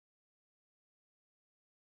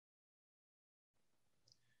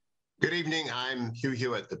Good evening. I'm Hugh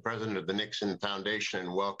Hewitt, the president of the Nixon Foundation,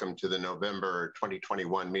 and welcome to the November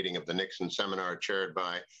 2021 meeting of the Nixon Seminar, chaired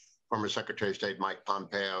by former Secretary of State Mike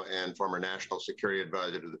Pompeo and former National Security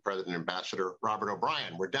Advisor to the President, Ambassador Robert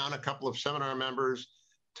O'Brien. We're down a couple of seminar members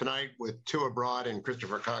tonight, with two abroad and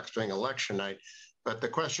Christopher Cox doing election night. But the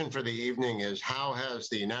question for the evening is, how has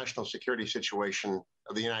the national security situation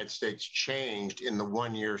of the United States changed in the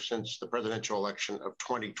 1 year since the presidential election of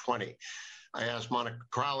 2020? I asked Monica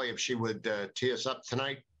Crowley if she would tee us up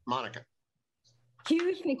tonight. Monica.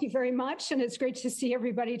 Hugh, thank you very much. And it's great to see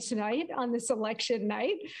everybody tonight on this election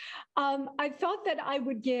night. I thought that I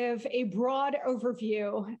would give a broad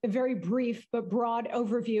overview, a very brief but broad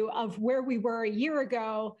overview of where we were a year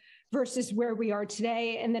ago versus where we are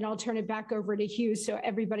today. And then I'll turn it back over to Hugh so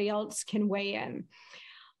everybody else can weigh in.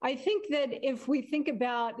 I think that if we think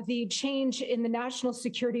about the change in the national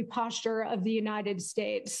security posture of the United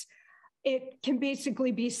States, it can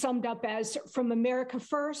basically be summed up as from America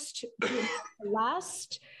first to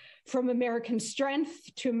last, from American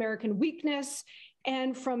strength to American weakness,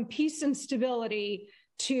 and from peace and stability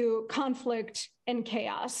to conflict and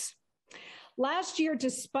chaos. Last year,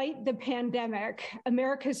 despite the pandemic,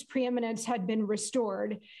 America's preeminence had been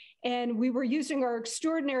restored, and we were using our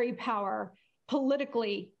extraordinary power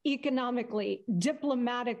politically, economically,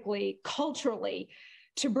 diplomatically, culturally,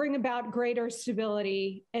 to bring about greater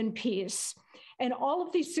stability and peace. And all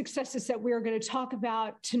of these successes that we are going to talk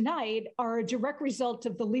about tonight are a direct result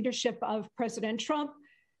of the leadership of President Trump,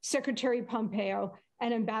 Secretary Pompeo,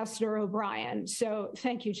 and Ambassador O'Brien. So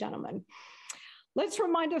thank you, gentlemen. Let's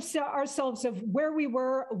remind ourselves of where we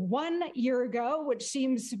were 1 year ago, which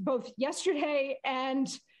seems both yesterday and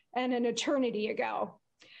an eternity ago.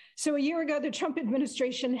 So a year ago, the Trump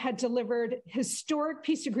administration had delivered historic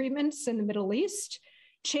peace agreements in the Middle East,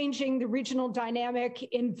 changing the regional dynamic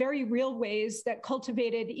in very real ways that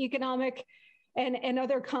cultivated economic and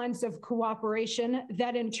other kinds of cooperation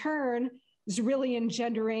that in turn is really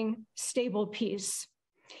engendering stable peace.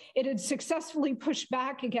 It had successfully pushed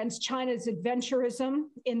back against China's adventurism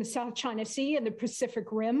in the South China Sea and the Pacific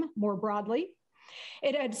Rim more broadly.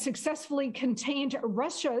 It had successfully contained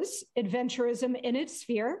Russia's adventurism in its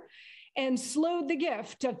sphere and slowed the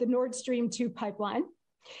gift of the Nord Stream 2 pipeline.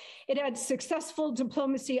 It had successful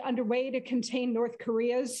diplomacy underway to contain North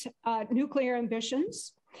Korea's nuclear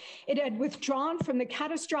ambitions. It had withdrawn from the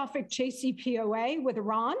catastrophic JCPOA with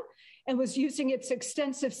Iran and was using its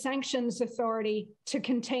extensive sanctions authority to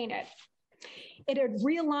contain it. It had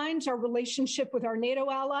realigned our relationship with our NATO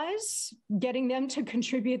allies, getting them to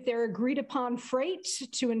contribute their agreed upon freight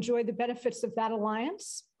to enjoy the benefits of that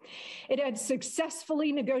alliance. It had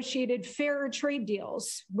successfully negotiated fairer trade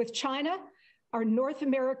deals with China, our North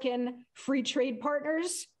American free trade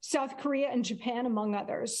partners, South Korea and Japan, among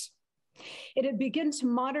others. It had begun to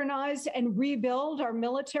modernize and rebuild our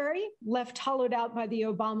military, left hollowed out by the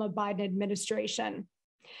Obama-Biden administration.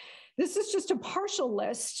 This is just a partial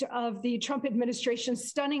list of the Trump administration's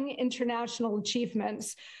stunning international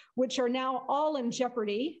achievements, which are now all in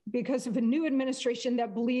jeopardy because of a new administration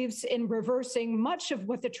that believes in reversing much of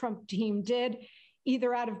what the Trump team did,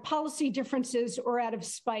 either out of policy differences or out of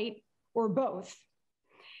spite, or both.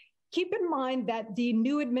 Keep in mind that the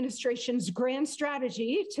new administration's grand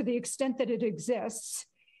strategy, to the extent that it exists,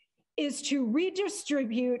 is to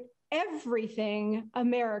redistribute everything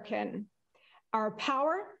American: our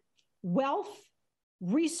power, wealth,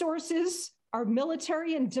 resources, our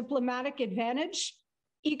military and diplomatic advantage,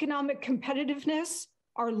 economic competitiveness,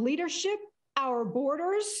 our leadership, our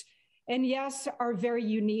borders, and yes, our very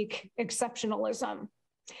unique exceptionalism.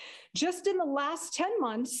 Just in the last 10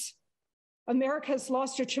 months, America has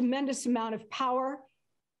lost a tremendous amount of power,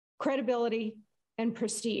 credibility, and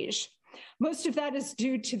prestige. Most of that is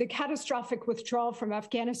due to the catastrophic withdrawal from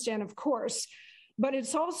Afghanistan, of course, but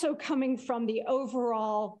it's also coming from the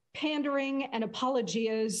overall pandering and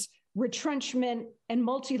apologias, retrenchment, and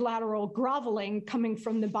multilateral groveling coming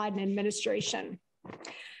from the Biden administration.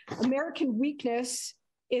 American weakness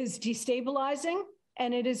is destabilizing,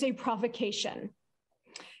 and it is a provocation.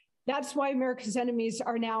 That's why America's enemies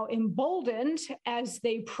are now emboldened as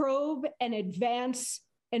they probe and advance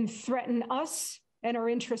and threaten us and our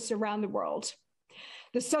interests around the world.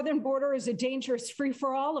 The southern border is a dangerous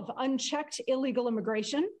free-for-all of unchecked illegal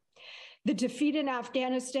immigration. The defeat in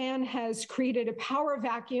Afghanistan has created a power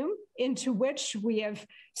vacuum into which we have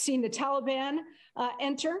seen the Taliban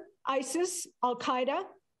enter, ISIS, Al-Qaeda,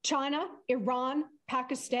 China, Iran,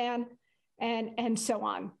 Pakistan, and so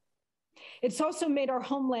on. It's also made our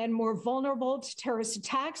homeland more vulnerable to terrorist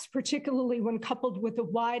attacks, particularly when coupled with a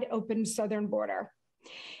wide open southern border.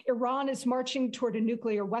 Iran is marching toward a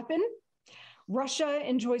nuclear weapon. Russia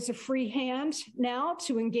enjoys a free hand now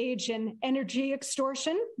to engage in energy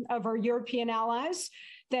extortion of our European allies,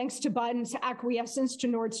 thanks to Biden's acquiescence to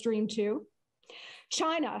Nord Stream 2.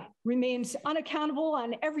 China remains unaccountable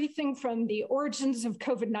on everything from the origins of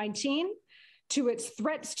COVID-19 to its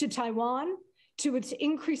threats to Taiwan, to its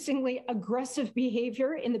increasingly aggressive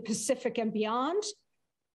behavior in the Pacific and beyond,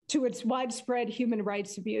 to its widespread human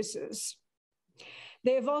rights abuses.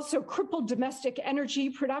 They have also crippled domestic energy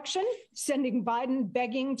production, sending Biden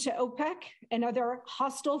begging to OPEC and other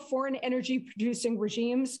hostile foreign energy producing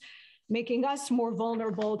regimes, making us more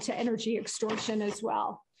vulnerable to energy extortion as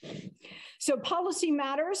well. So policy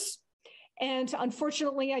matters. And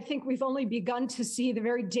unfortunately, I think we've only begun to see the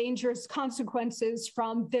very dangerous consequences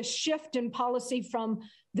from this shift in policy from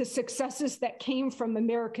the successes that came from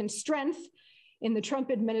American strength in the Trump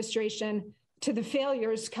administration to the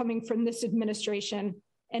failures coming from this administration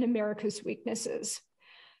and America's weaknesses.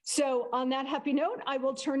 So on that happy note, I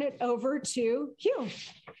will turn it over to Hugh.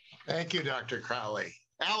 Thank you, Dr. Crowley.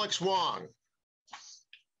 Alex Wong.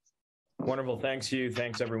 Wonderful. Thanks, Hugh.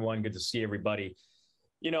 Thanks, everyone. Good to see everybody.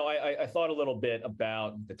 You know, I thought a little bit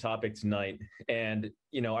about the topic tonight, and,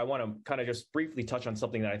 you know, I want to kind of just briefly touch on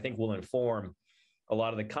something that I think will inform a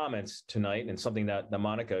lot of the comments tonight, and something that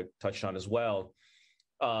Monica touched on as well,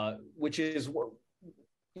 which is,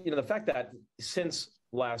 you know, the fact that since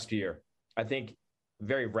last year, I think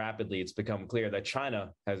very rapidly it's become clear that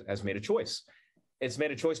China has made a choice. It's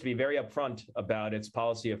made a choice to be very upfront about its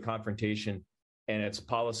policy of confrontation and its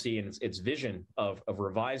policy and its vision of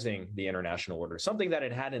revising the international order, something that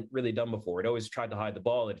it hadn't really done before. It always tried to hide the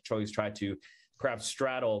ball. It always tried to perhaps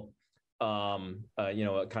straddle, you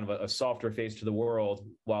know, kind of a softer face to the world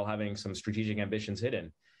while having some strategic ambitions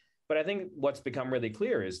hidden. But I think what's become really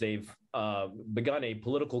clear is they've begun a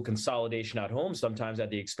political consolidation at home, sometimes at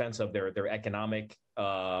the expense of their economic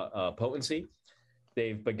potency.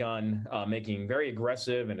 They've begun making very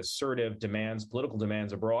aggressive and assertive demands, political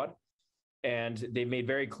demands abroad. And they've made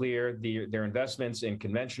very clear their investments in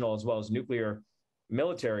conventional as well as nuclear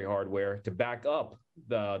military hardware to back up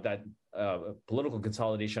that political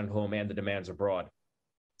consolidation at home and the demands abroad.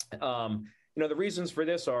 You know, the reasons for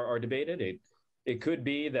this are debated. It could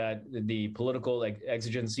be that the political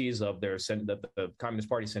exigencies of the Communist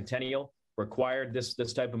Party centennial required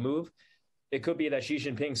this type of move. It could be that Xi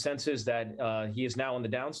Jinping senses that he is now on the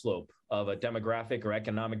downslope of a demographic or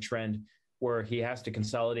economic trend where he has to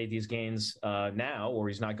consolidate these gains now, or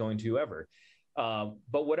he's not going to ever.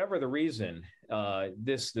 But whatever the reason,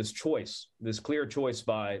 this choice, this clear choice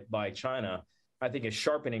by China, I think is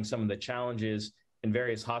sharpening some of the challenges in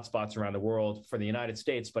various hotspots around the world for the United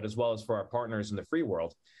States, but as well as for our partners in the free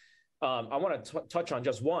world. I want to touch on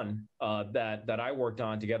just one that I worked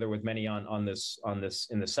on together with many on this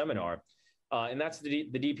in the seminar, and that's the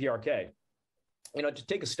DPRK. You know, to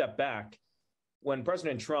take a step back, when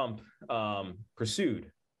President Trump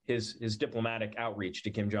pursued his diplomatic outreach to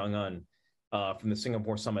Kim Jong-un from the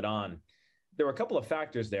Singapore summit on, there were a couple of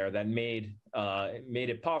factors there that made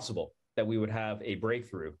it possible that we would have a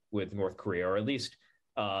breakthrough with North Korea, or at least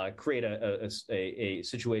create a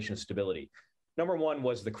situation of stability. Number one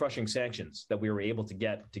was the crushing sanctions that we were able to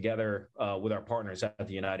get together with our partners at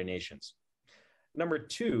the United Nations. Number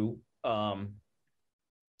two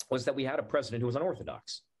was that we had a president who was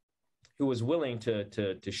unorthodox, who was willing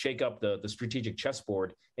to shake up the strategic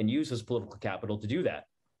chessboard and use his political capital to do that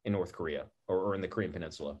in North Korea or in the Korean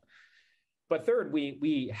Peninsula. But third,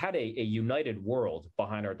 we had a united world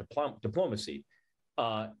behind our diplomacy.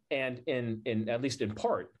 And in at least in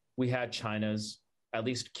part, we had China's at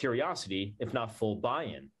least curiosity, if not full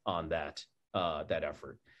buy-in on that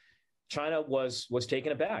effort. China was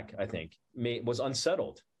taken aback, I think, was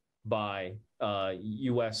unsettled by the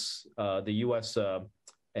U.S.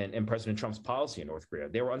 And President Trump's policy in North Korea.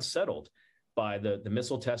 They were unsettled by the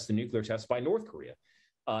missile tests, the nuclear tests by North Korea.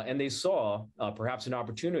 And they saw perhaps an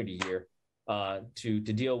opportunity here to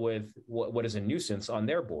deal with what is a nuisance on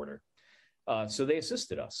their border. So they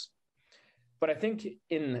assisted us. But I think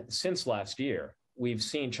since last year, we've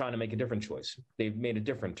seen China make a different choice. They've made a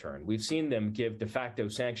different turn. We've seen them give de facto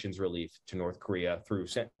sanctions relief to North Korea through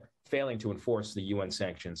failing to enforce the UN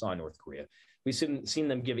sanctions on North Korea. We've seen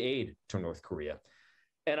them give aid to North Korea.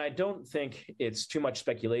 And I don't think it's too much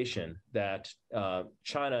speculation that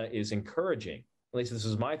China is encouraging, at least this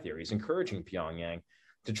is my theory, is encouraging Pyongyang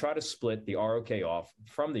to try to split the ROK off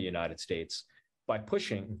from the United States by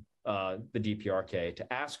pushing the DPRK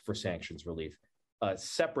to ask for sanctions relief,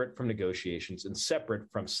 separate from negotiations and separate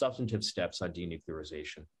from substantive steps on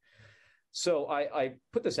denuclearization. So I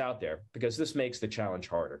put this out there because this makes the challenge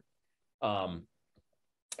harder.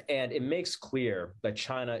 And it makes clear that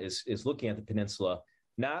China is looking at the peninsula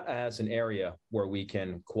not as an area where we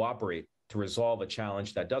can cooperate to resolve a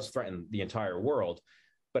challenge that does threaten the entire world,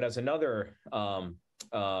 but as another kind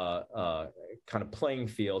of playing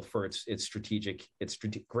field for its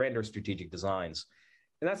grander strategic designs.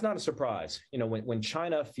 And that's not a surprise. You know, when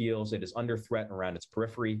China feels it is under threat around its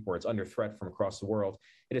periphery or it's under threat from across the world,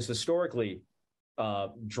 it is historically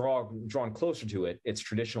drawn closer to its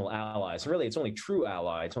traditional allies. And really, its only true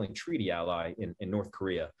ally, its only treaty ally in North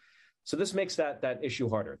Korea. So this makes that issue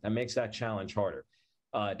harder. That makes that challenge harder.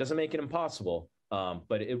 It doesn't make it impossible,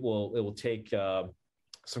 but it will take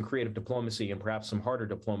some creative diplomacy and perhaps some harder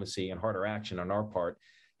diplomacy and harder action on our part,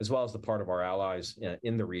 as well as the part of our allies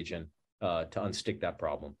in the region to unstick that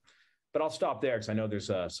problem. But I'll stop there because I know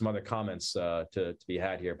there's some other comments to be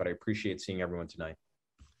had here, but I appreciate seeing everyone tonight.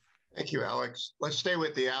 Thank you, Alex. Let's stay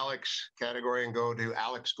with the Alex category and go to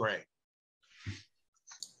Alex Gray.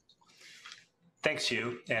 Thanks,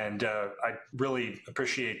 Hugh. And I really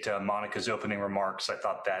appreciate Monica's opening remarks. I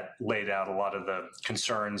thought that laid out a lot of the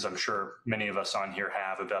concerns I'm sure many of us on here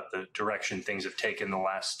have about the direction things have taken the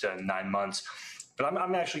last 9 months. But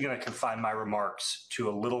I'm actually going to confine my remarks to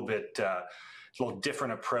a little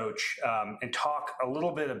different approach and talk a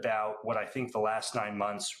little bit about what I think the last 9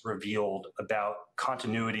 months revealed about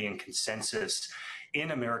continuity and consensus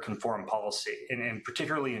in American foreign policy, and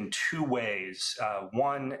particularly in two ways.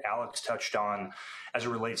 One, Alex touched on as it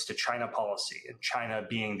relates to China policy, and China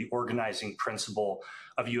being the organizing principle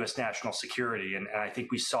of U.S. national security. And I think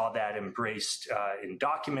we saw that embraced in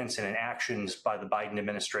documents and in actions by the Biden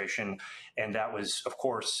administration. And that was, of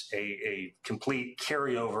course, a complete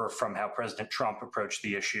carryover from how President Trump approached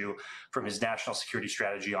the issue from his national security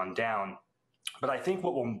strategy on down. But I think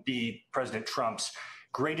what will be President Trump's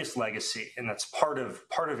greatest legacy, and that's part of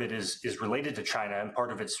it is related to China, and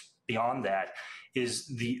part of it's beyond that, is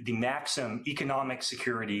the maxim economic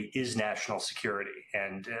security is national security.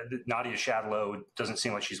 And Nadia Shadlow doesn't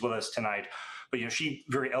seem like she's with us tonight, but she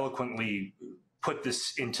very eloquently put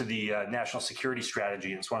this into the national security strategy.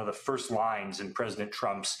 And it's one of the first lines in President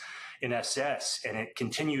Trump's in SS, and it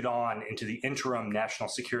continued on into the interim national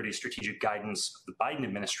security strategic guidance of the Biden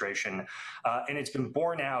administration. And it's been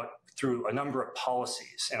borne out through a number of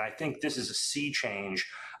policies. And I think this is a sea change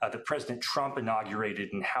that President Trump inaugurated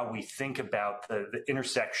in how we think about the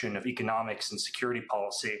intersection of economics and security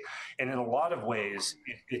policy. And in a lot of ways,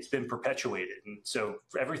 it's been perpetuated. And so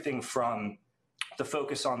everything from the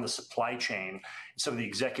focus on the supply chain, some of the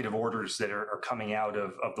executive orders that are coming out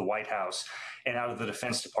of the White House and out of the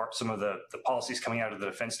Defense Department, some of the policies coming out of the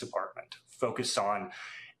Defense Department, focus on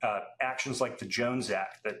actions like the Jones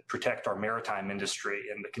Act that protect our maritime industry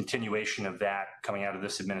and the continuation of that coming out of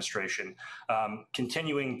this administration,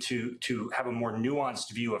 continuing to have a more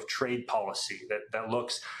nuanced view of trade policy that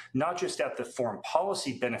looks not just at the foreign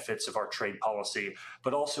policy benefits of our trade policy,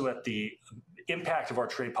 but also at the impact of our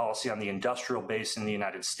trade policy on the industrial base in the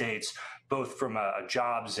United States, both from a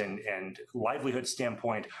jobs and livelihood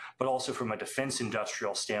standpoint, but also from a defense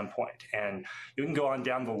industrial standpoint. And you can go on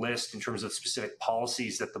down the list in terms of specific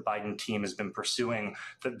policies that the Biden team has been pursuing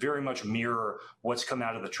that very much mirror what's come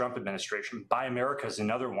out of the Trump administration. Buy America is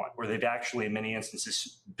another one where they've actually, in many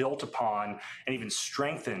instances, built upon and even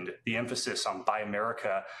strengthened the emphasis on Buy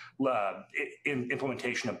America, in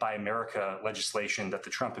implementation of Buy America legislation that the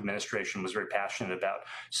Trump administration was very passionate about.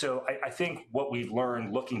 So I think what we've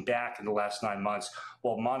learned looking back in the last 9 months,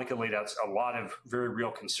 while Monica laid out a lot of very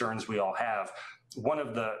real concerns we all have, one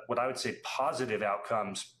of the, what I would say, positive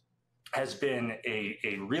outcomes has been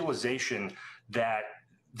a realization that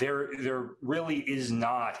there really is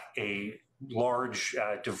not a large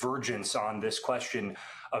divergence on this question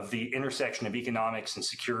of the intersection of economics and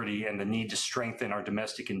security and the need to strengthen our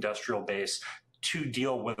domestic industrial base to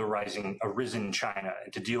deal with a risen China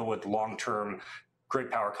and to deal with long-term great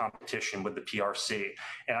power competition with the PRC.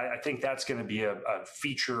 And I think that's going to be a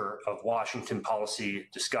feature of Washington policy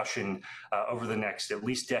discussion over the next at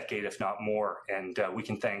least decade, if not more. And we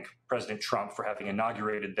can thank President Trump for having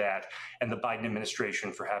inaugurated that and the Biden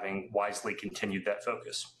administration for having wisely continued that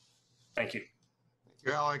focus. Thank you. Thank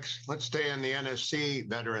you, Alex. Let's stay in the NSC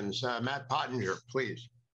veterans. Matt Pottinger, please.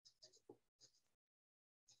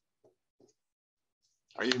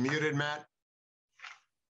 Are you muted, Matt?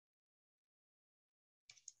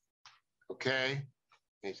 Okay.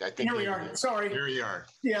 I think here we are. Sorry. Here you are.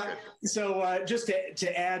 Yeah. Good. So just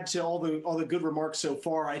to add to all the good remarks so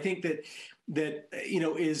far, I think that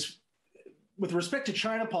is with respect to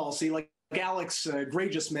China policy, like Alex Gray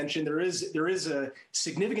just mentioned, there is a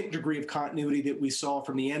significant degree of continuity that we saw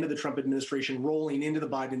from the end of the Trump administration rolling into the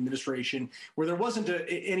Biden administration, where there wasn't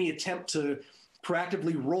any attempt to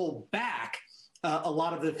proactively roll back a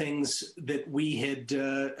lot of the things that we had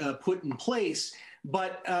put in place.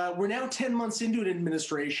 But we're now 10 months into an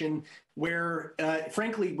administration where,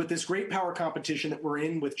 frankly, with this great power competition that we're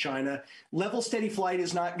in with China, level steady flight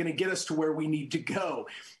is not going to get us to where we need to go.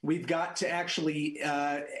 We've got to actually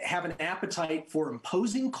have an appetite for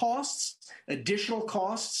imposing costs, additional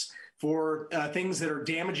costs for things that are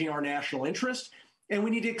damaging our national interest. And we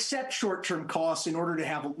need to accept short-term costs in order to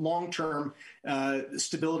have long-term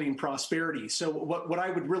stability and prosperity. So what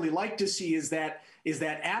I would really like to see is that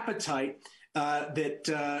appetite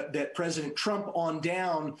that President Trump on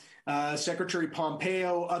down, Secretary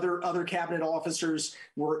Pompeo, other cabinet officers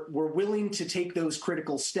were willing to take those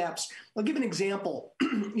critical steps. I'll give an example.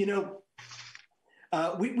 We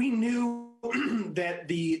knew that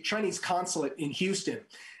the Chinese consulate in Houston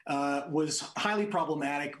was highly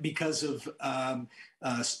problematic because of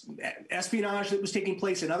espionage that was taking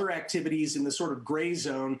place and other activities in the sort of gray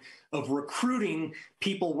zone of recruiting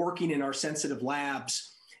people working in our sensitive labs.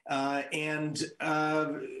 And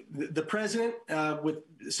the president, with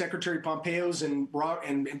Secretary Pompeo's and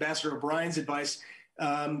Ambassador O'Brien's advice,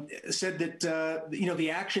 said that the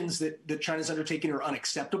actions that China's undertaking are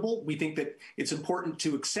unacceptable. We think that it's important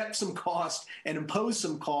to accept some cost and impose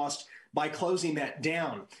some cost by closing that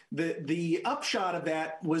down. The upshot of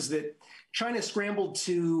that was that China scrambled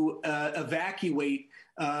to evacuate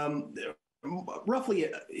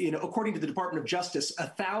roughly, according to the Department of Justice,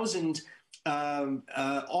 1,000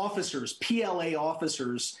 officers, PLA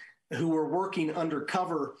officers, who were working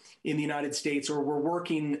undercover in the United States or were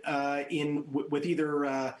working with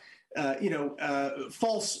either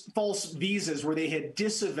false visas where they had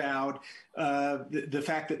disavowed the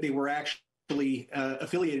fact that they were actually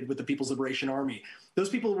affiliated with the People's Liberation Army. Those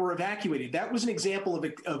people were evacuated. That was an example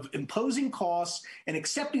of imposing costs and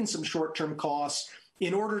accepting some short-term costs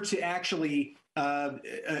in order to actually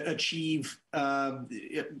achieve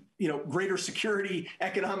greater security,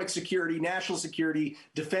 economic security, national security,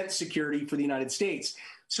 defense security for the United States.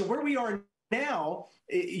 So where we are now,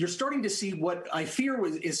 you're starting to see what I fear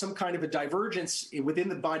is some kind of a divergence within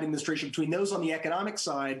the Biden administration between those on the economic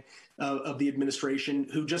side of the administration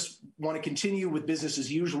who just want to continue with business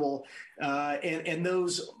as usual, and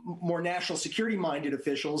those more national security minded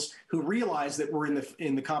officials who realize that we're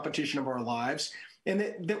in the competition of our lives, and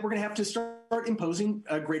that we're going to have to start imposing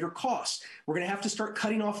greater costs. We're going to have to start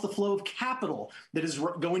cutting off the flow of capital that is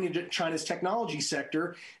going into China's technology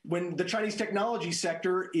sector, when the Chinese technology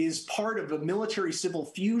sector is part of a military-civil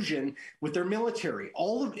fusion with their military.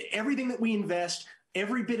 Everything that we invest,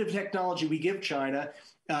 every bit of technology we give China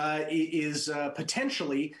is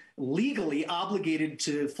potentially legally obligated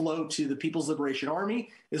to flow to the People's Liberation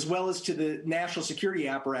Army, as well as to the national security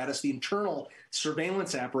apparatus, the internal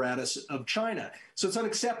surveillance apparatus of China. So it's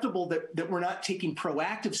unacceptable that we're not taking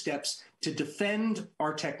proactive steps to defend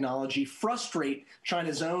our technology, frustrate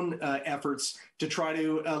China's own efforts to try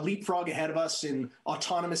to leapfrog ahead of us in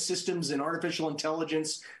autonomous systems and artificial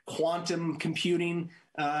intelligence, quantum computing,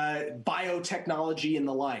 biotechnology, and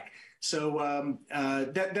the like. So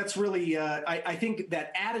that's really, I think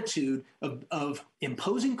that attitude of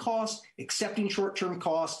imposing costs, accepting short-term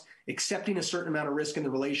costs, accepting a certain amount of risk in the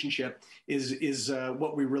relationship is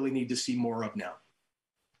what we really need to see more of now.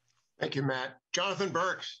 Thank you, Matt. Jonathan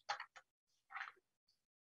Burks.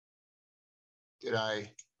 Did I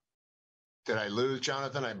lose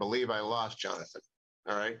Jonathan? I believe I lost Jonathan.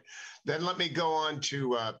 All right. Then let me go on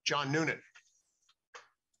to John Noonan.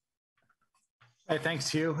 Hey, thanks,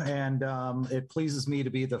 Hugh. And it pleases me to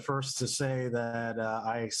be the first to say that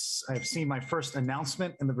I've seen my first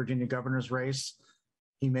announcement in the Virginia governor's race.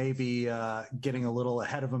 He may be getting a little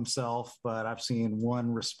ahead of himself, but I've seen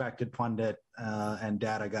one respected pundit and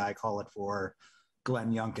data guy call it for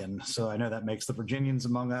Glenn Youngkin. So I know that makes the Virginians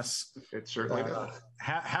among us. It certainly does.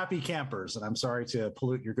 Happy campers. And I'm sorry to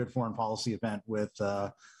pollute your good foreign policy event with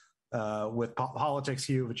politics,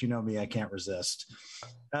 Hugh, but you know me, I can't resist.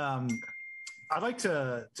 I'd like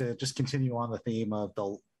to just continue on the theme of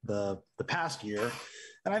the past year,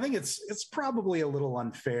 and I think it's probably a little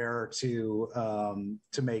unfair to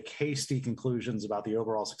make hasty conclusions about the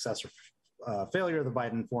overall success or failure of the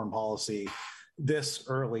Biden foreign policy this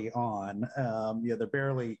early on. They're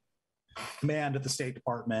barely manned at the State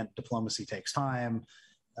Department. Diplomacy takes time.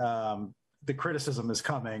 The criticism is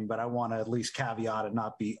coming, but I want to at least caveat and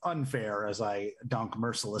not be unfair as I dunk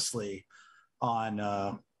mercilessly on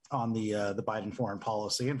the Biden foreign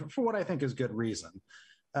policy, and for what I think is good reason.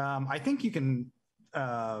 I think you can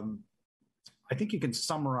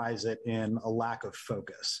summarize it in a lack of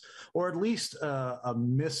focus, or at least a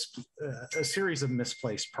series of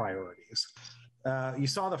misplaced priorities. You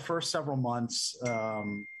saw the first several months,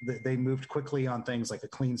 they moved quickly on things like a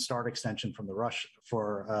clean start extension from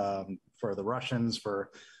for the Russians.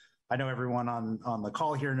 I know everyone on the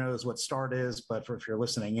call here knows what START is, but if you're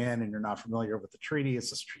listening in and you're not familiar with the treaty,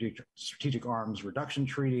 it's a strategic arms reduction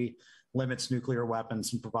treaty, limits nuclear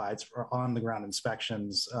weapons and provides on-the-ground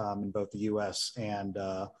inspections in both the U.S. and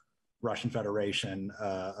Russian Federation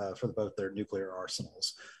for both their nuclear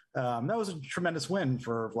arsenals. That was a tremendous win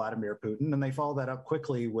for Vladimir Putin, and they followed that up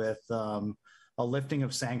quickly with a lifting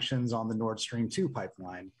of sanctions on the Nord Stream 2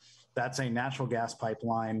 pipeline. That's a natural gas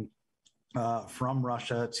pipeline from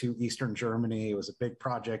Russia to Eastern Germany. It was a big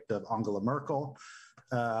project of Angela Merkel.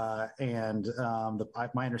 My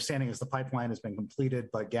understanding is the pipeline has been completed,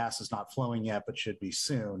 but gas is not flowing yet, but should be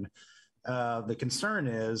soon. The concern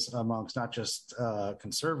is amongst not just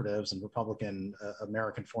conservatives and Republican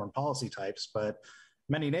American foreign policy types, but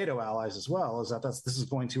many NATO allies as well, is that this is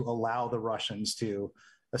going to allow the Russians to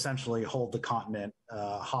essentially hold the continent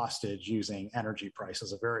hostage using energy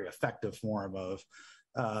prices, a very effective form of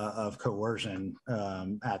coercion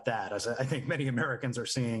at that, as I think many Americans are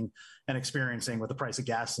seeing and experiencing with the price of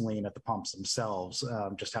gasoline at the pumps themselves,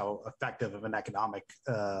 just how effective of an economic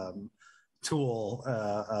tool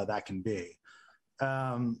that can be.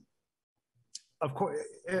 Of course,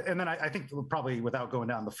 and then I think probably without going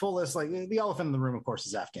down the full list, like the elephant in the room, of course,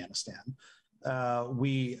 is Afghanistan.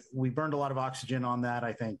 We burned a lot of oxygen on that.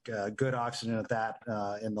 I think good oxygen at that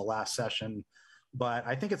in the last session. But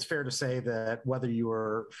I think it's fair to say that whether you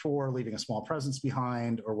were for leaving a small presence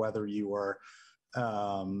behind or whether you were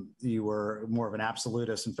more of an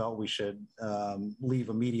absolutist and felt we should leave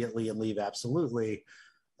immediately and leave absolutely,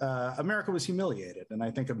 America was humiliated. And I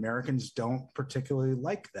think Americans don't particularly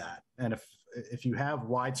like that. And if you have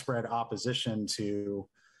widespread opposition to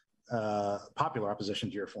popular opposition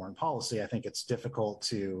to your foreign policy, I think it's difficult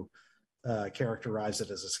to characterize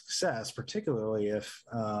it as a success, particularly if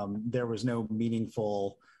there was no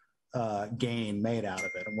meaningful gain made out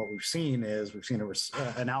of it. And what we've seen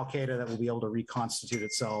an Al-Qaeda that will be able to reconstitute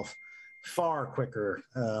itself far quicker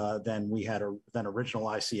than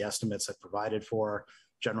original IC estimates had provided for.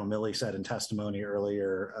 General Milley said in testimony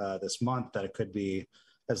earlier this month that it could be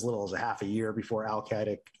as little as a half a year before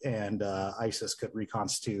Al-Qaeda and ISIS could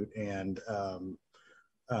reconstitute and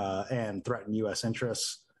threaten U.S.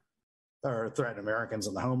 interests or threaten Americans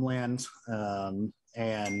in the homeland.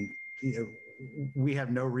 We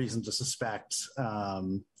have no reason to suspect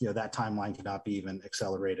that timeline could not be even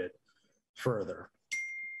accelerated further.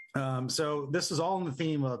 So this is all in the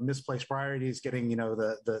theme of misplaced priorities, getting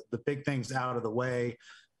the big things out of the way.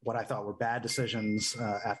 What I thought were bad decisions,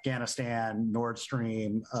 Afghanistan, Nord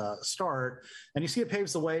Stream, START, and you see it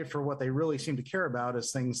paves the way for what they really seem to care about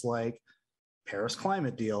is things like Paris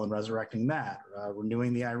climate deal and resurrecting that,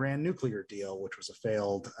 renewing the Iran nuclear deal, which was a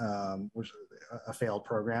failed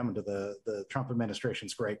program, and to the Trump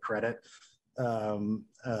administration's great credit,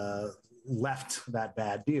 left that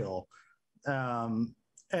bad deal.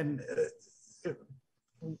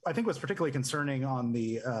 I think what's particularly concerning on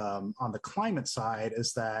the climate side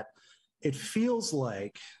is that it feels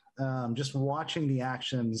like just watching the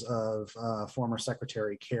actions of former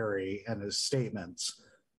Secretary Kerry and his statements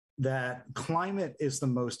that climate is the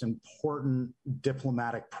most important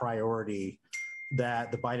diplomatic priority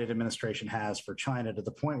that the Biden administration has for China, to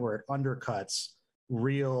the point where it undercuts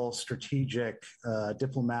real strategic,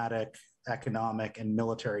 diplomatic, economic, and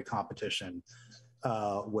military competition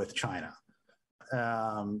with China.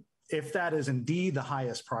 If that is indeed the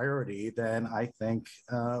highest priority, then I think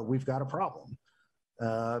we've got a problem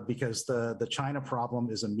because the China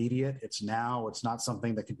problem is immediate. It's now. It's not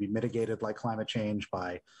something that can be mitigated like climate change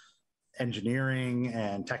by engineering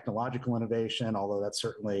and technological innovation, although that's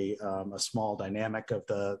certainly a small dynamic of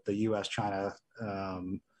the U.S.-China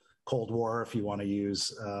Cold War, if you want to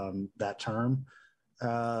use that term.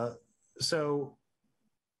 So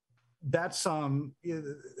that's a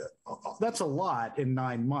lot in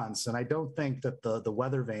 9 months, and I don't think that the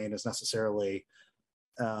weather vane is necessarily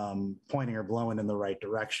pointing or blowing in the right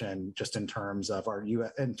direction, just in terms of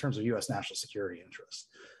U.S. national security interests.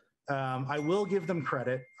 I will give them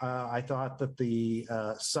credit. I thought that the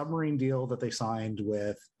submarine deal that they signed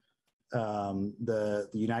with the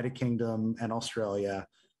United Kingdom and Australia,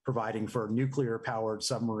 providing for nuclear-powered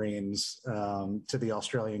submarines to the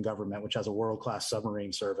Australian government, which has a world-class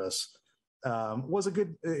submarine service, was a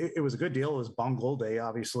good deal. It was bungled. They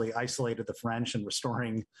obviously isolated the French, and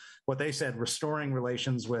restoring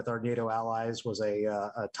relations with our NATO allies was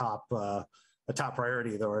a top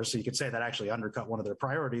priority of theirs. So you could say that actually undercut one of their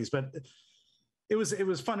priorities. But it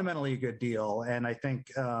was fundamentally a good deal, and I think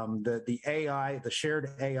the shared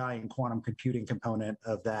AI and quantum computing component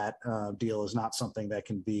of that deal is not something that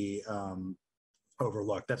can be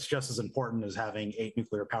overlooked. That's just as important as having 8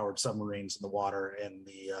 nuclear-powered submarines in the water in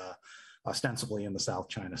the ostensibly in the South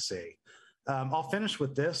China Sea. I'll finish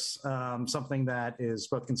with this, something that is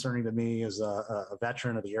both concerning to me as a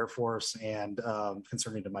veteran of the Air Force and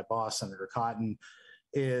concerning to my boss, Senator Cotton,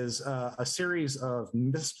 is a series of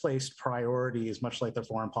misplaced priorities, much like the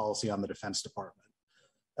foreign policy on the Defense Department.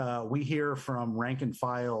 We hear from rank and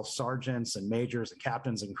file sergeants and majors and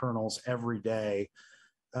captains and colonels every day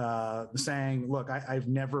saying, look, I've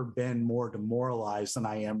never been more demoralized than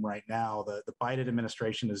I am right now. The Biden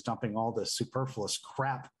administration is dumping all this superfluous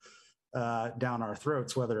crap down our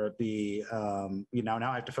throats, whether it be, now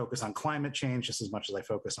I have to focus on climate change just as much as I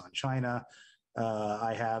focus on China.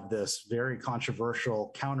 I have this very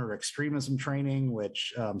controversial counter-extremism training,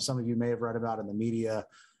 which some of you may have read about in the media.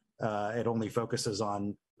 It only focuses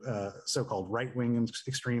on so-called right-wing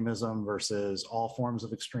extremism versus all forms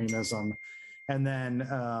of extremism. And then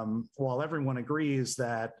while everyone agrees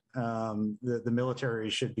that the military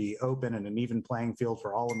should be open and an even playing field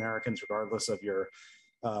for all Americans, regardless of your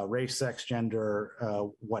race, sex,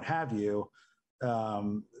 gender, what have you,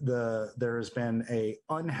 there has been a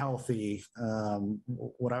unhealthy,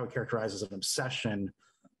 what I would characterize as an obsession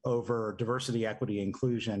over diversity, equity,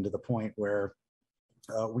 inclusion, to the point where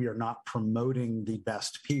we are not promoting the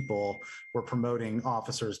best people. We're promoting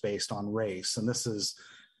officers based on race. And this is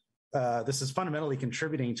fundamentally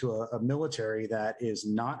contributing to a military that is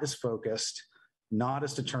not as focused, not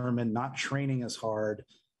as determined, not training as hard,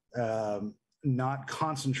 not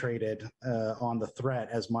concentrated on the threat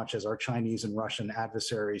as much as our Chinese and Russian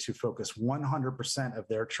adversaries, who focus 100% of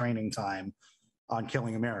their training time on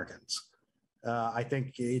killing Americans. I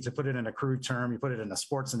think, to put it in a crude term, you put it in a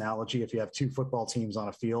sports analogy, if you have 2 football teams on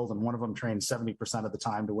a field and one of them trains 70% of the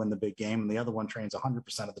time to win the big game and the other one trains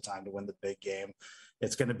 100% of the time to win the big game,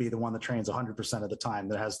 it's going to be the one that trains 100% of the time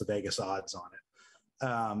that has the Vegas odds on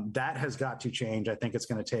it. That has got to change. I think it's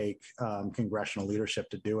going to take congressional leadership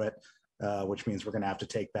to do it. Which means we're going to have to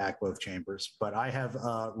take back both chambers. But I have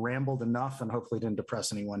rambled enough and hopefully didn't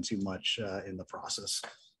depress anyone too much in the process.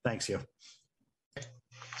 Thanks, you.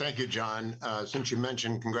 Thank you, John. Since you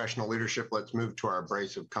mentioned congressional leadership, let's move to our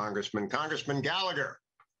abrasive congressman. Congressman Gallagher.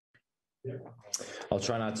 I'll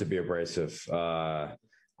try not to be abrasive. I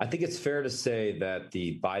think it's fair to say that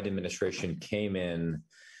the Biden administration came in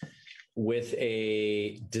with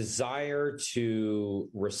a desire to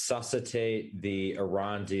resuscitate the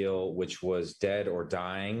Iran deal, which was dead or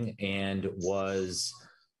dying and was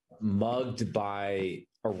mugged by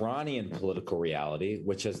Iranian political reality,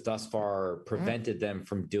 which has thus far prevented them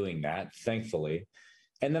from doing that, thankfully.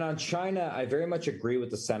 And then on China, I very much agree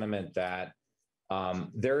with the sentiment that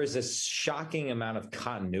there is a shocking amount of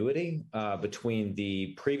continuity between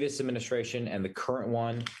the previous administration and the current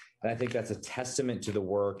one. And I think that's a testament to the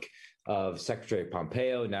work of Secretary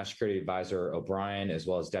Pompeo, National Security Advisor O'Brien, as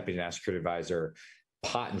well as Deputy National Security Advisor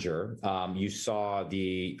Pottinger. You saw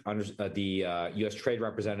the U.S. Trade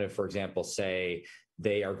Representative, for example, say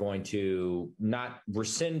they are going to not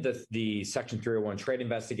rescind the Section 301 trade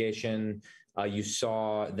investigation. You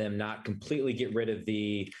saw them not completely get rid of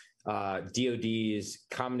the DOD's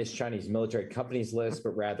Communist Chinese military companies list,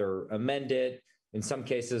 but rather amend it. In some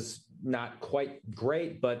cases, not quite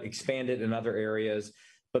great, but expand it in other areas.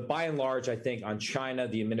 But by and large, I think on China,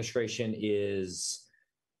 the administration is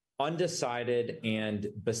undecided and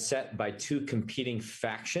beset by 2 competing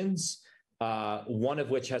factions, one of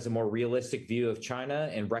which has a more realistic view of China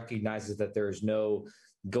and recognizes that there is no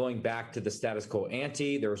going back to the status quo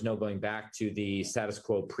ante. There is no going back to the status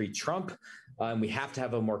quo pre-Trump. And we have to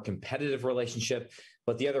have a more competitive relationship.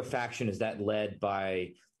 But the other faction is that led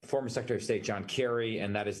by former Secretary of State John Kerry,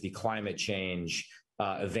 and that is the climate change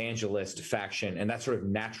evangelist faction. And that sort of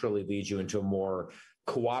naturally leads you into a more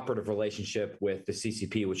cooperative relationship with the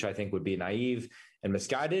CCP, which I think would be naive and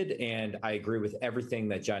misguided. And I agree with everything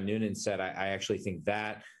that John Noonan said. I actually think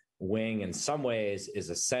that wing in some ways is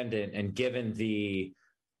ascendant. And given the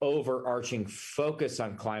overarching focus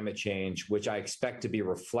on climate change, which I expect to be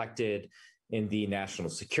reflected in the national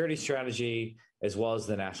security strategy, as well as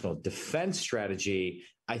the national defense strategy,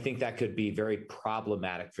 I think that could be very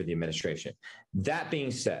problematic for the administration. That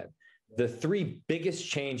being said, the 3 biggest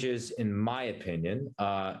changes, in my opinion,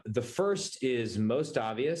 the first is most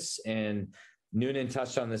obvious, and Noonan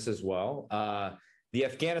touched on this as well. The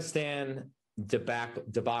Afghanistan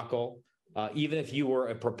debacle, even if you were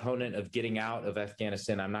a proponent of getting out of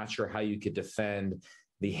Afghanistan, I'm not sure how you could defend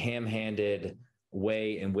the ham-handed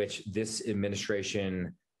way in which this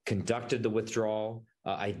administration conducted the withdrawal.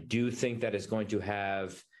 I do think that is going to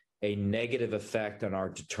have a negative effect on our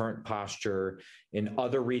deterrent posture in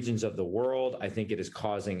other regions of the world. I think it is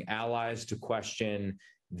causing allies to question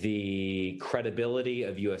the credibility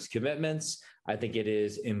of U.S. commitments. I think it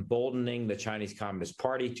is emboldening the Chinese Communist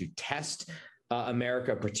Party to test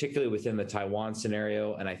America, particularly within the Taiwan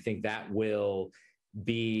scenario. And I think that will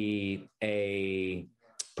be a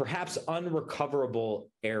perhaps unrecoverable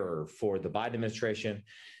error for the Biden administration.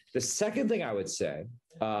 The second thing I would say,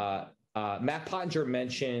 Matt Pottinger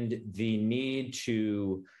mentioned the need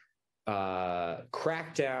to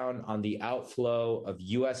crack down on the outflow of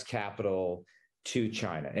U.S. capital to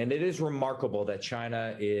China. And it is remarkable that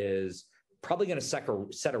China is probably going to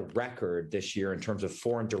set a record this year in terms of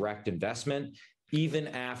foreign direct investment, even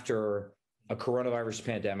after a coronavirus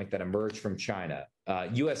pandemic that emerged from China.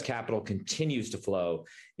 U.S. capital continues to flow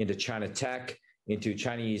into China tech, into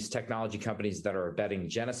Chinese technology companies that are abetting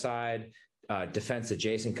genocide, defense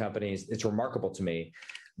adjacent companies. It's remarkable to me.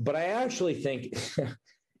 But I actually think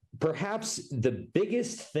perhaps the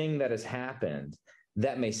biggest thing that has happened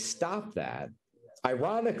that may stop that,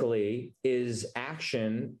 ironically, is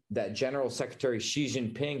action that General Secretary Xi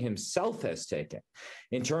Jinping himself has taken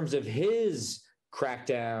in terms of his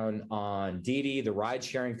crackdown on Didi, the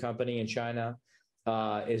ride-sharing company in China,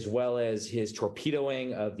 as well as his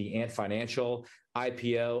torpedoing of the Ant Financial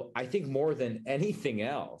IPO. I think more than anything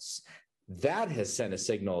else, that has sent a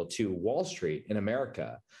signal to Wall Street in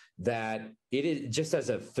America that it is, just as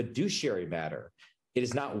a fiduciary matter, it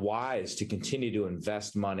is not wise to continue to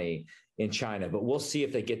invest money in China. But we'll see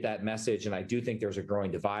if they get that message. And I do think there's a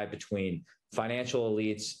growing divide between financial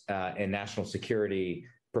elites and national security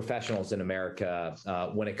professionals in America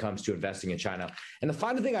when it comes to investing in China. And the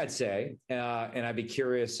final thing I'd say, and I'd be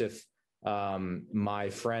curious if my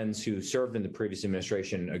friends who served in the previous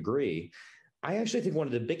administration agree, I actually think one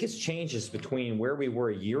of the biggest changes between where we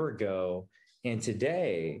were a year ago and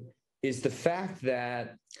today is the fact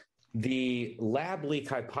that the lab leak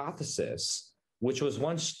hypothesis, which was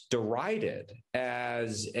once derided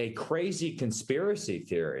as a crazy conspiracy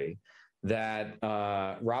theory that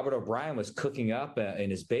Robert O'Brien was cooking up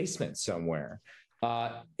in his basement somewhere,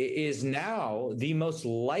 is now the most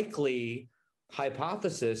likely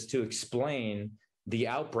hypothesis to explain the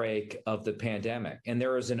outbreak of the pandemic. And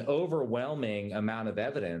there is an overwhelming amount of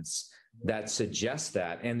evidence that suggests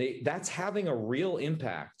that. And that's having a real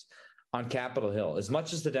impact on Capitol Hill. As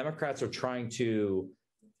much as the Democrats are trying to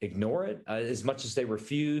ignore it, as much as they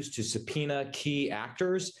refuse to subpoena key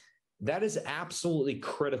actors, that is absolutely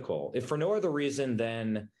critical. If for no other reason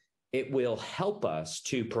than it will help us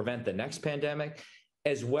to prevent the next pandemic,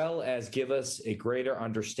 as well as give us a greater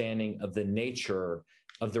understanding of the nature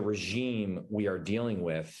of the regime we are dealing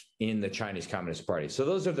with in the Chinese Communist Party. So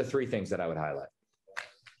those are the three things that I would highlight.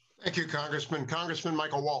 Thank you, Congressman. Congressman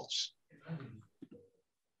Michael Waltz.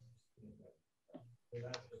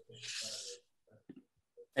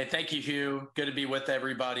 Hey, thank you, Hugh. Good to be with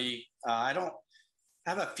everybody. I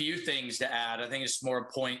have a few things to add. I think it's more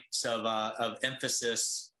points of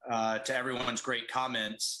emphasis to everyone's great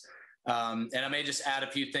comments. And I may just add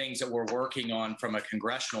a few things that we're working on from a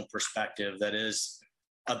congressional perspective that is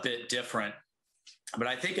a bit different. But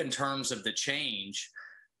I think in terms of the change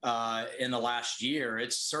in the last year,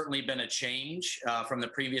 it's certainly been a change from the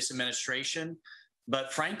previous administration.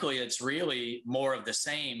 But frankly, it's really more of the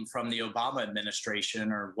same from the Obama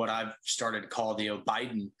administration, or what I've started to call the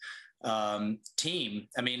Biden team.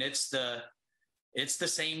 I mean, it's the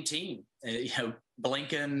same team.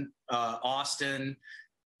 Blinken, Austin,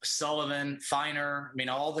 Sullivan, Feiner. I mean,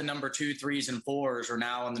 all the number 2, 3s, and 4s are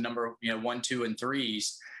now on the number 1, 2, and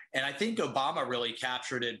 3s. And I think Obama really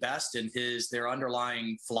captured it best in their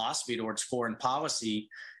underlying philosophy towards foreign policy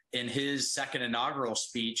in his second inaugural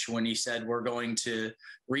speech, when he said, we're going to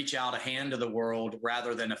reach out a hand to the world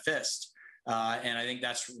rather than a fist. And I think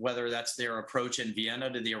that's whether that's their approach in Vienna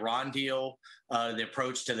to the Iran deal, the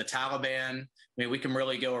approach to the Taliban. I mean, we can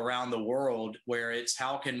really go around the world where it's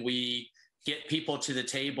how can we get people to the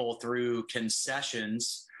table through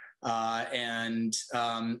concessions and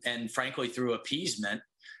frankly through appeasement.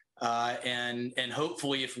 And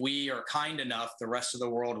hopefully, if we are kind enough, the rest of the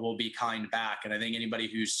world will be kind back. And I think anybody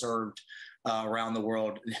who's served around the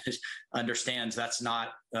world understands that's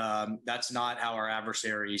not how our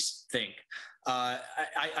adversaries think.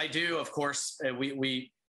 I do, of course.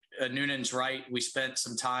 Noonan's right. We spent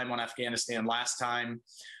some time on Afghanistan last time.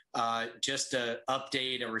 Just to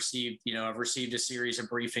update, I've received a series of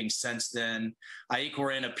briefings since then. I think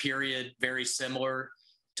we're in a period very similar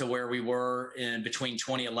to where we were in between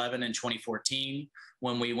 2011 and 2014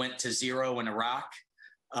 when we went to zero in Iraq.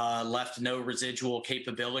 left no residual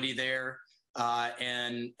capability there.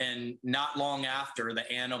 And not long after,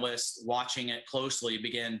 the analysts watching it closely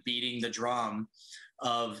began beating the drum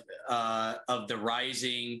of the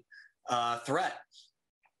rising threat.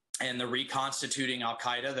 And the reconstituting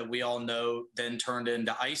al-Qaeda that we all know then turned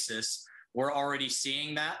into ISIS. We're already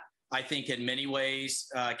seeing that. I think in many ways,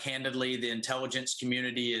 candidly, the intelligence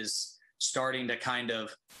community is starting to kind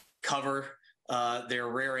of cover their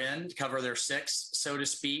rear end, cover their six, so to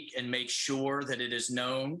speak, and make sure that it is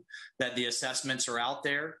known that the assessments are out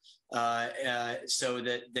there so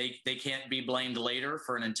that they can't be blamed later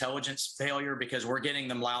for an intelligence failure, because we're getting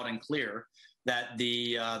them loud and clear that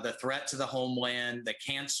the threat to the homeland, the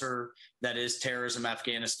cancer that is terrorism,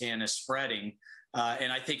 Afghanistan is spreading.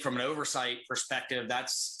 And I think from an oversight perspective,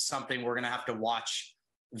 that's something we're going to have to watch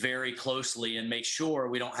very closely and make sure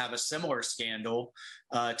we don't have a similar scandal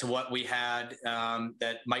to what we had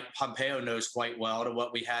that Mike Pompeo knows quite well, to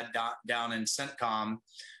what we had down in CENTCOM,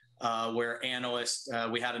 where analysts,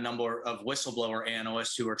 we had a number of whistleblower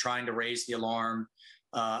analysts who were trying to raise the alarm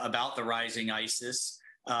about the rising ISIS.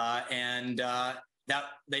 And that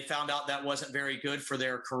they found out that wasn't very good for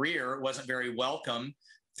their career. It wasn't very welcome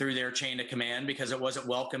through their chain of command, because it wasn't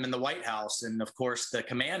welcome in the White House. And of course, the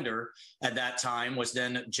commander at that time was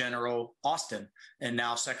then General Austin, and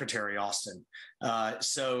now Secretary Austin.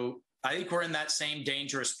 So I think we're in that same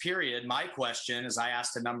dangerous period. My question, as I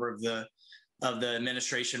asked a number of the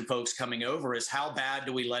administration folks coming over, is how bad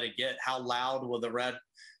do we let it get? How loud will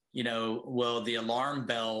will the alarm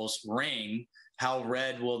bells ring? How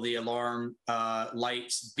red will the alarm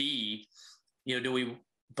lights be?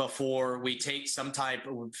 Before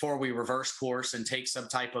we reverse course and take some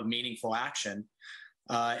type of meaningful action.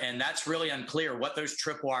 And that's really unclear what those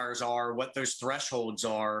tripwires are, what those thresholds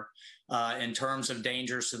are in terms of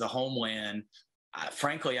dangers to the homeland.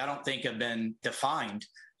 Frankly, I don't think have been defined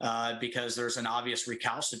because there's an obvious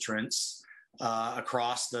recalcitrance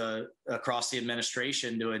across the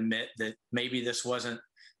administration to admit that maybe this wasn't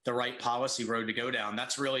the right policy road to go down.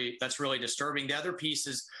 That's really disturbing. The other piece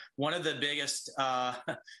is one of the biggest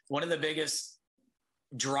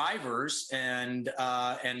drivers and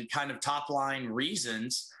kind of top line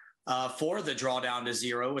reasons for the drawdown to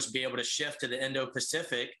zero was be able to shift to the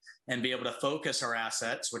Indo-Pacific and be able to focus our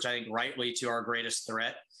assets, which I think rightly to our greatest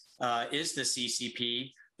threat is the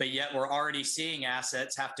CCP. But yet we're already seeing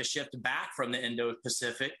assets have to shift back from the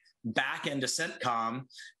Indo-Pacific back into CENTCOM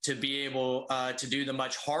to be able to do the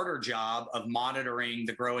much harder job of monitoring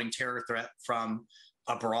the growing terror threat from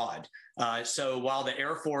abroad. So while the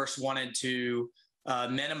Air Force wanted to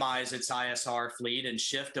minimize its ISR fleet and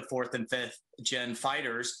shift to 4th and 5th gen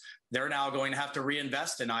fighters, they're now going to have to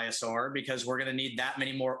reinvest in ISR because we're going to need that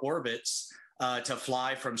many more orbits to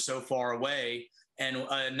fly from so far away. And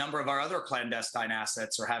a number of our other clandestine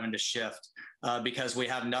assets are having to shift because we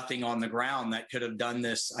have nothing on the ground that could have done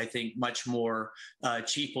this, I think, much more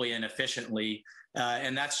cheaply and efficiently.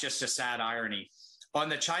 And that's just a sad irony. On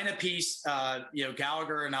the China piece,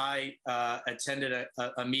 Gallagher and I attended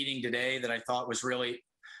a meeting today that I thought was really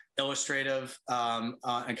illustrative and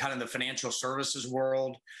kind of the financial services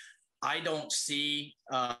world. I don't see,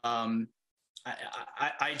 I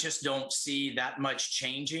just don't see that much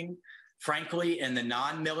changing, frankly, in the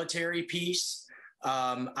non-military piece.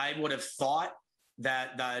 I would have thought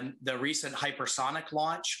that the recent hypersonic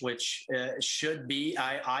launch, which should be,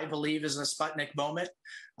 I believe, is a Sputnik moment.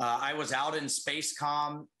 I was out in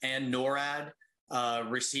Spacecom and NORAD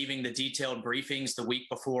receiving the detailed briefings the week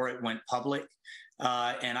before it went public.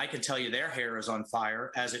 And I can tell you their hair is on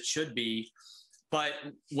fire, as it should be. But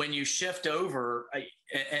when you shift over,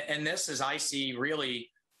 and this is, I see really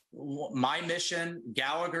my mission,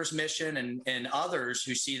 Gallagher's mission, and others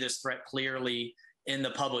who see this threat clearly in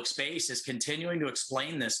the public space, is continuing to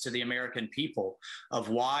explain this to the American people of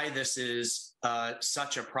why this is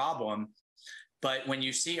such a problem. But when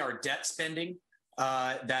you see our debt spending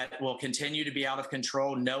that will continue to be out of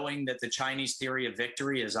control, knowing that the Chinese theory of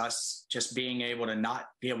victory is us just being able to not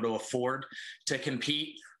be able to afford to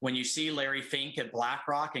compete. When you see Larry Fink at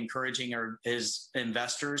BlackRock encouraging his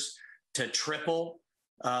investors to triple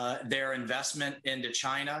their investment into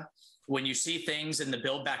China, when you see things in the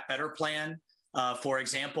Build Back Better plan, for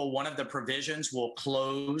example, one of the provisions will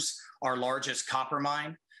close our largest copper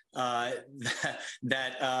mine that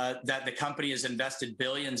the company has invested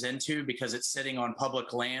billions into because it's sitting on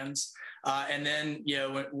public lands. And then,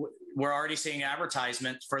 we're already seeing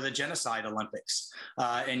advertisements for the Genocide Olympics.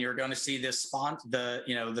 And you're going to see the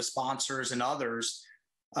sponsors and others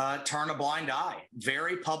turn a blind eye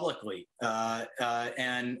very publicly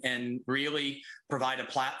and really provide a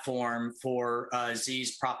platform for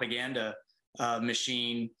Xi's propaganda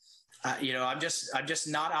machine. I'm just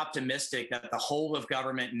not optimistic that the whole of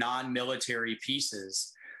government non-military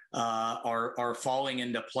pieces are falling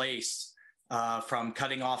into place, from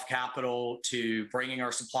cutting off capital to bringing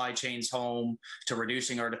our supply chains home to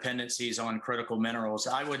reducing our dependencies on critical minerals.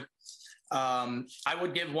 I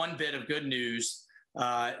would give one bit of good news,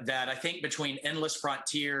 that I think between Endless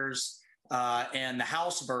Frontiers and the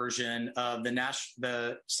House version of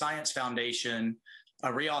the Science Foundation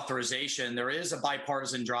reauthorization, there is a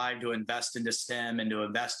bipartisan drive to invest into STEM and to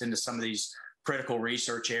invest into some of these critical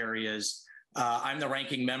research areas. I'm the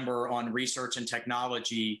ranking member on research and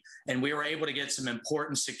technology, and we were able to get some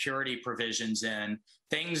important security provisions in,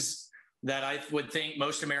 things that I would think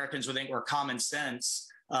most Americans would think were common sense,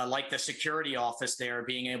 like the security office there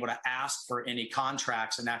being able to ask for any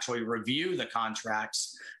contracts and actually review the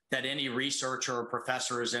contracts that any researcher or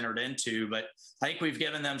professor has entered into. But I think we've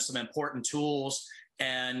given them some important tools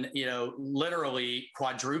and, literally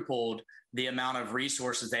quadrupled the amount of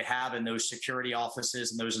resources they have in those security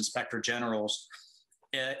offices and those inspector generals.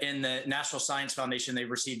 In the National Science Foundation, they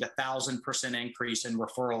received 1,000% increase in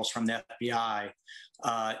referrals from the FBI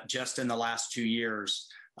just in the last 2 years.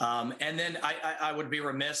 And then I would be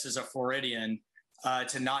remiss as a Floridian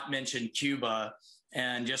to not mention Cuba,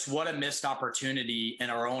 and just what a missed opportunity in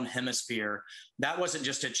our own hemisphere. That wasn't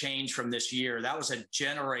just a change from this year. That was a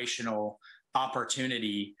generational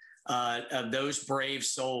opportunity of those brave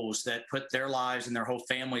souls that put their lives and their whole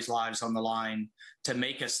family's lives on the line to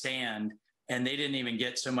make a stand. And they didn't even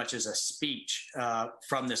get so much as a speech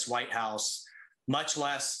from this White House, much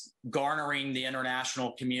less garnering the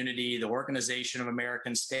international community, the Organization of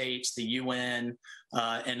American States, the UN,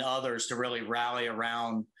 and others to really rally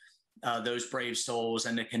around those brave souls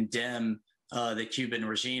and to condemn the Cuban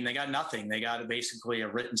regime. They got nothing. They got basically a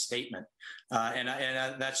written statement.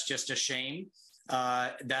 And that's just a shame.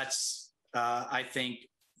 That's, I think,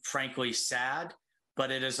 frankly, sad,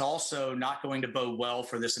 but it is also not going to bode well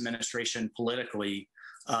for this administration politically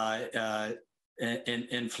in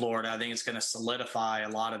Florida. I think it's going to solidify a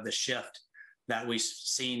lot of the shift that we've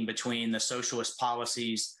seen between the socialist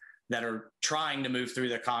policies that are trying to move through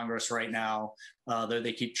the Congress right now, though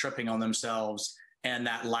they keep tripping on themselves, and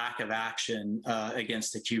that lack of action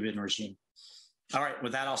against the Cuban regime. All right,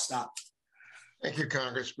 with that, I'll stop. Thank you,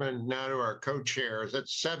 Congressman. Now to our co-chairs.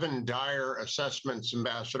 That's 7 dire assessments,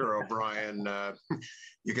 Ambassador O'Brien.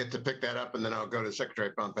 You get to pick that up, and then I'll go to Secretary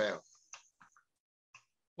Pompeo.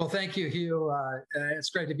 Well, thank you, Hugh. It's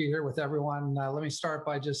great to be here with everyone. Let me start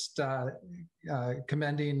by just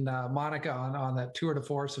commending Monica on that tour de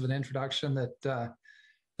force of an introduction that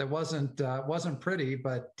wasn't pretty,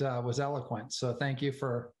 but was eloquent. So thank you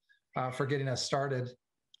for getting us started.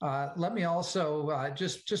 Let me also,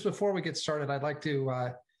 just before we get started, I'd like to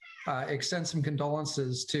extend some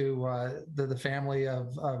condolences to the family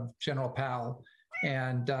of General Powell.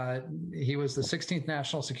 And he was the 16th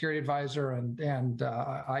National Security Advisor, and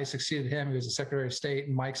I succeeded him. He was the Secretary of State,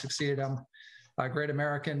 and Mike succeeded him. A great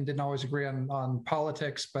American, didn't always agree on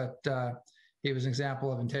politics, but he was an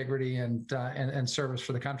example of integrity and service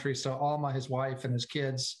for the country. So Alma, his wife, and his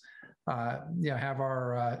kids, have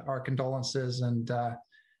our condolences. And I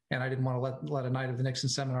didn't want to let a night of the Nixon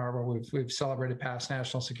Seminar, where we've celebrated past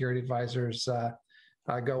national security advisors,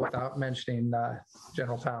 go without mentioning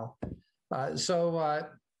General Powell. So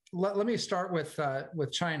let me start with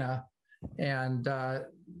China. And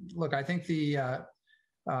look, I think we've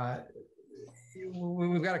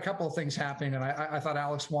got a couple of things happening, and I thought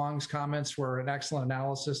Alex Wong's comments were an excellent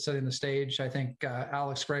analysis, setting the stage. I think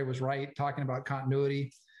Alex Gray was right, talking about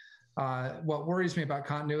continuity. What worries me about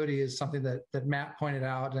continuity is something that Matt pointed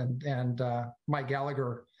out and Mike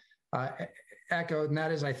Gallagher echoed, and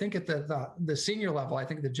that is, I think at the senior level, I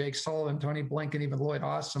think the Jake Sullivan, Tony Blinken, even Lloyd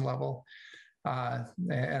Austin level,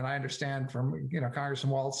 and I understand from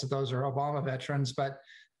Congressman Waltz that those are Obama veterans, but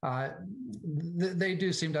they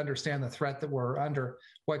do seem to understand the threat that we're under.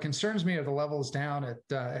 What concerns me are the levels down at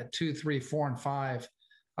 2, 3, 4, and 5,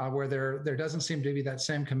 where there doesn't seem to be that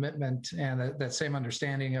same commitment and that same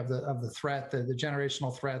understanding of the threat, the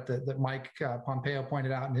generational threat that Mike Pompeo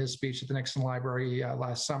pointed out in his speech at the Nixon Library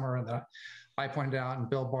last summer, and that I pointed out, and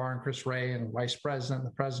Bill Barr and Chris Wray and Vice President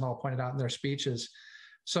and the President all pointed out in their speeches.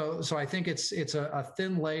 So I think it's a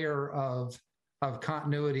thin layer of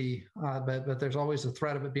continuity, but there's always the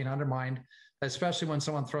threat of it being undermined, especially when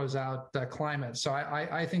someone throws out climate. So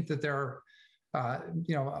I think that there are,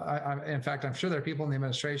 in fact, I'm sure there are people in the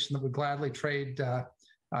administration that would gladly trade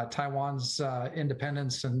Taiwan's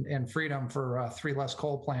independence and freedom for 3 less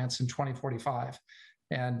coal plants in 2045.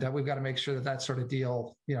 And we've got to make sure that sort of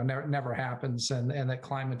deal, never happens, and that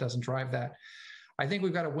climate doesn't drive that. I think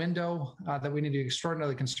we've got a window that we need to be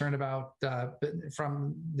extraordinarily concerned about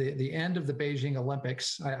from the end of the Beijing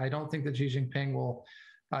Olympics. I don't think that Xi Jinping will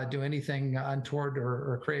do anything untoward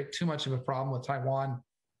or create too much of a problem with Taiwan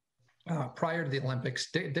prior to the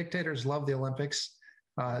Olympics. Dictators love the Olympics.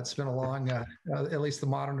 It's been a long, at least the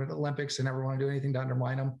modern Olympics, and never want to do anything to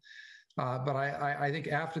undermine them. But I think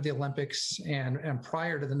after the Olympics and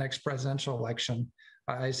prior to the next presidential election,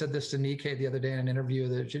 I said this to Nikkei the other day in an interview,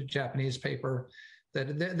 the Japanese paper,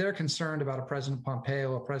 that they're concerned about a President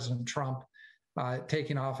Pompeo, a President Trump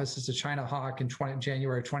taking office as a China hawk in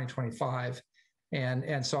January 2025.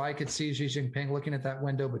 And so I could see Xi Jinping looking at that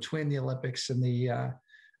window between the Olympics and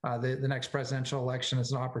the next presidential election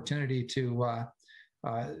as an opportunity to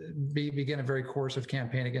begin a very coercive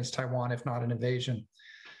campaign against Taiwan, if not an invasion.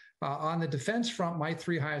 On the defense front, my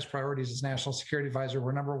three highest priorities as National Security Advisor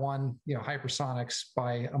were number one, hypersonics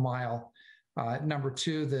by a mile. Number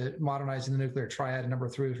two, the modernizing the nuclear triad. And number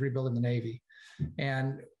three was rebuilding the Navy.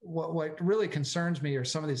 And what really concerns me are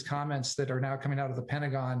some of these comments that are now coming out of the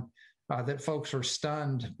Pentagon that folks are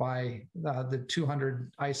stunned by the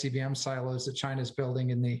 200 ICBM silos that China is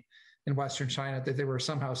building in Western China, that they were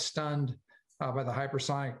somehow stunned by the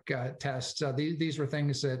hypersonic tests. These were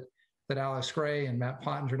things that Alex Gray and Matt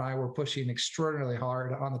Pottinger and I were pushing extraordinarily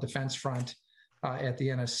hard on the defense front at the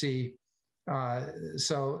NSC.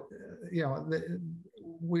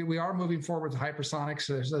 We are moving forward with hypersonics.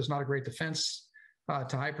 There's not a great defense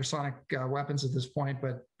to hypersonic weapons at this point,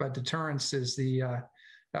 but deterrence is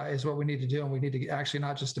what we need to do, and we need to actually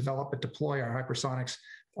not just develop but deploy our hypersonics.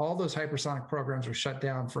 All those hypersonic programs were shut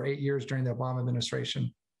down for 8 years during the Obama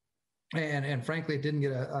administration, and frankly, it didn't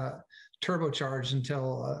get a turbocharged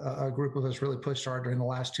until a group of us really pushed hard during the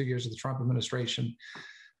last 2 years of the Trump administration.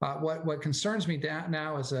 What concerns me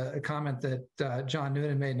now is a comment that John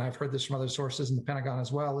Noonan made, and I've heard this from other sources in the Pentagon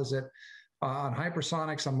as well, is that on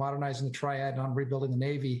hypersonics, on modernizing the triad, and on rebuilding the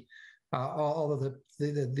Navy, although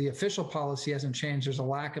the official policy hasn't changed, there's a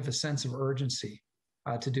lack of a sense of urgency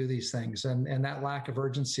to do these things, and that lack of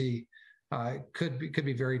urgency could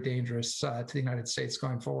be very dangerous to the United States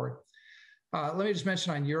going forward. Let me just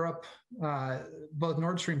mention on Europe, both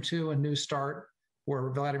Nord Stream 2 and New START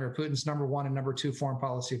were Vladimir Putin's number one and number two foreign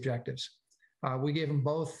policy objectives. We gave him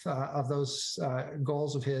both of those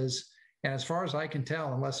goals of his. And as far as I can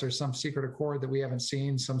tell, unless there's some secret accord that we haven't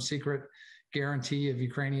seen, some secret guarantee of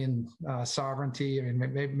Ukrainian sovereignty, I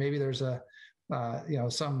mean, maybe there's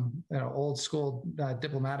some old school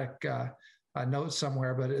diplomatic note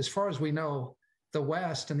somewhere. But as far as we know, the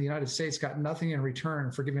West and the United States got nothing in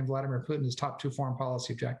return for giving Vladimir Putin his top two foreign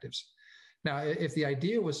policy objectives. Now, if the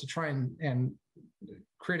idea was to try and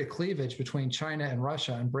create a cleavage between China and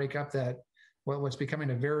Russia and break up that what's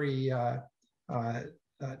becoming a very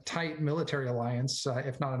tight military alliance,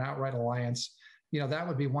 if not an outright alliance, that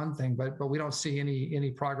would be one thing. But we don't see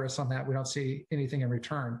any progress on that. We don't see anything in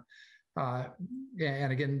return.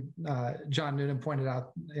 And again, John Noonan pointed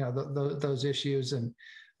out those issues. And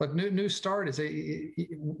look, New START is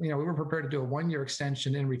we were prepared to do a 1-year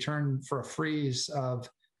extension in return for a freeze of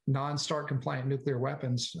non-START compliant nuclear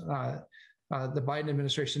weapons. The Biden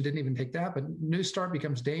administration didn't even take that, but New START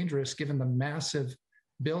becomes dangerous given the massive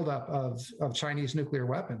buildup of Chinese nuclear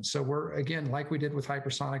weapons. So we're, again, like we did with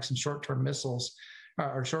hypersonics and short-term missiles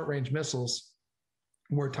or short-range missiles,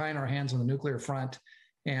 we're tying our hands on the nuclear front.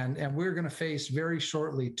 And we're going to face very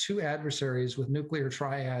shortly two adversaries with nuclear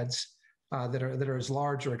triads that are as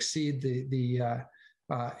large or exceed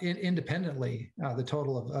independently the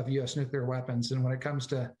total of U.S. nuclear weapons. And when it comes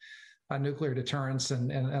to nuclear deterrence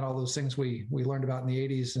and all those things we learned about in the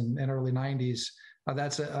 80s and early 90s,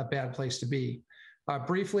 that's a bad place to be.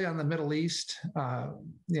 Briefly on the Middle East,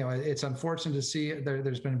 it's unfortunate to see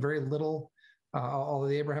there's been very little, although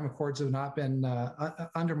the Abraham Accords have not been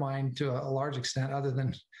undermined to a large extent, other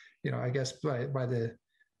than, I guess by the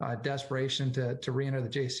desperation to re-enter the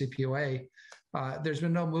JCPOA. There's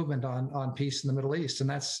been no movement on peace in the Middle East, and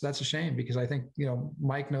that's a shame, because I think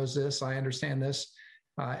Mike knows this, I understand this.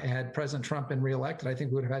 Had President Trump been reelected, I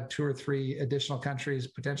think we would have had 2 or 3 additional countries,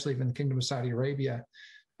 potentially even the Kingdom of Saudi Arabia,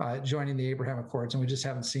 joining the Abraham Accords, and we just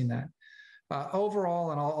haven't seen that.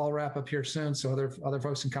 Overall, and I'll wrap up here soon, so other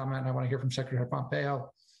folks can comment. And I want to hear from Secretary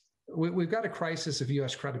Pompeo. We've got a crisis of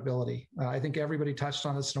U.S. credibility. I think everybody touched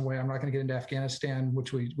on this in a way. I'm not going to get into Afghanistan,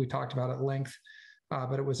 which we talked about at length,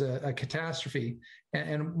 but it was a catastrophe.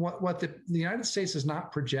 And what the United States is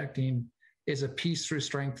not projecting is a peace through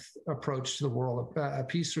strength approach to the world, a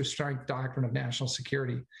peace through strength doctrine of national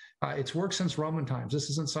security. It's worked since Roman times. This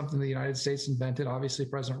isn't something the United States invented. Obviously,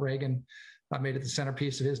 President Reagan made it the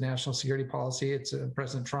centerpiece of his national security policy. It's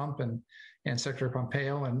President Trump and Secretary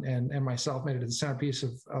Pompeo and myself made it the centerpiece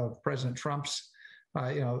of President Trump's, what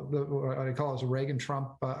I call as a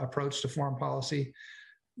Reagan-Trump approach to foreign policy,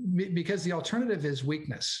 because the alternative is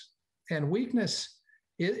weakness, and weakness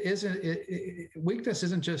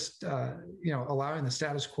isn't just allowing the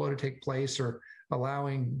status quo to take place or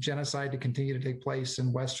allowing genocide to continue to take place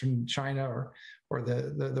in Western China or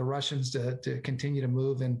the Russians to continue to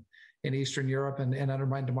move in Eastern Europe and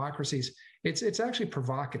undermine democracies. It's actually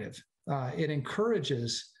provocative. It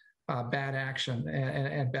encourages bad action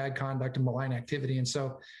and bad conduct and malign activity. And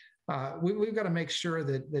so we've got to make sure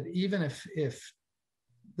that even if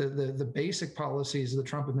the basic policies of the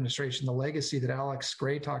Trump administration, the legacy that Alex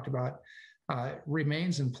Gray talked about,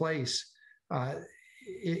 remains in place.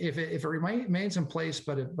 If it remains in place,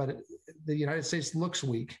 but the United States looks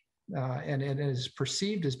weak and is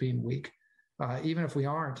perceived as being weak, even if we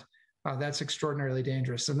aren't, that's extraordinarily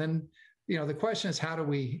dangerous. And then, the question is, how do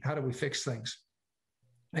we fix things?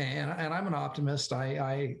 And I'm an optimist.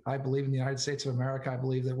 I believe in the United States of America. I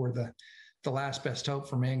believe that we're the last best hope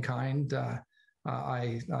for mankind.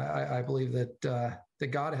 I believe that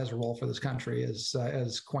God has a role for this country,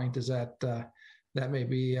 as quaint as that may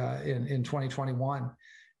be in 2021.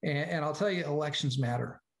 And I'll tell you, elections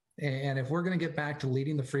matter. And if we're going to get back to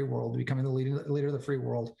leading the free world, becoming the leader of the free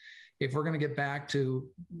world, if we're going to get back to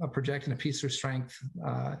projecting a peace through strength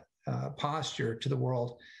posture to the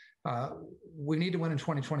world, we need to win in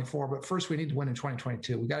 2024. But first, we need to win in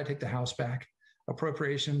 2022. We got to take the House back.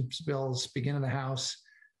 Appropriations bills begin in the House.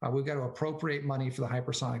 We've got to appropriate money for the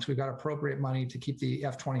hypersonics. We've got to appropriate money to keep the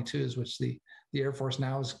F-22s, which the Air Force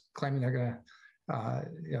now is claiming they're going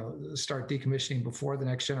to start decommissioning before the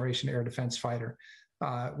next generation air defense fighter.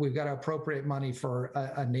 We've got to appropriate money for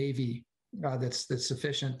a Navy that's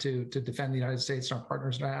sufficient to defend the United States and our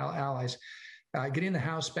partners and our allies. Getting the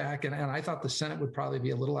House back, and I thought the Senate would probably be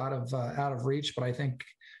a little out of reach, but I think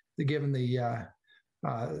given the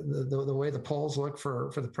way the polls look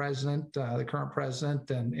for the president, the current president,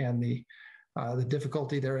 and the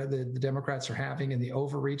difficulty the Democrats are having, and the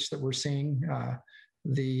overreach that we're seeing,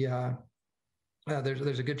 there's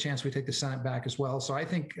a good chance we take the Senate back as well. So I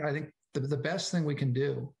think the best thing we can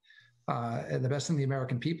do, and the best thing the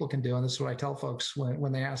American people can do, and this is what I tell folks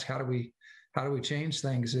when they ask how do we change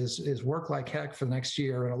things, is work like heck for the next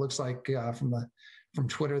year. And it looks like from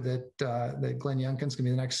Twitter that Glenn Youngkin's going to be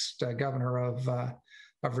the next governor of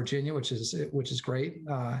Virginia, which is great.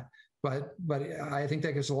 But I think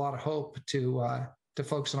that gives a lot of hope to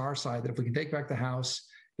folks on our side, that if we can take back the House,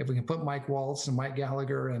 if we can put Mike Waltz and Mike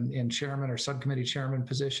Gallagher in chairman or subcommittee chairman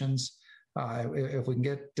positions, if we can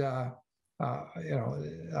get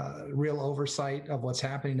real oversight of what's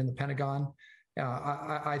happening in the Pentagon,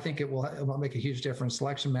 I think it will make a huge difference.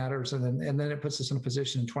 Election matters, and then it puts us in a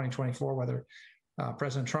position in 2024, whether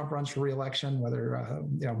President Trump runs for re-election, whether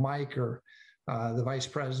Mike or the vice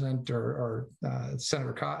president or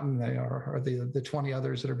Senator Cotton or the 20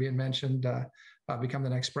 others that are being mentioned become the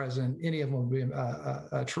next president. Any of them will be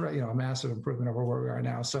a massive improvement over where we are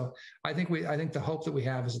now. So I think the hope that we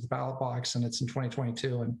have is at the ballot box, and it's in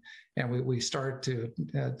 2022, and we start to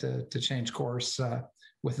change course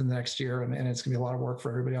within the next year, and it's going to be a lot of work for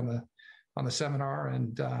everybody on the seminar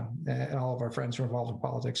and all of our friends who are involved in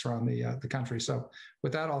politics around the country. So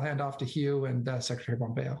with that, I'll hand off to Hugh and Secretary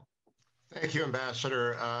Pompeo. Thank you,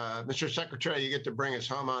 Ambassador. Mr. Secretary, you get to bring us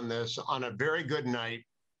home on this. On a very good night,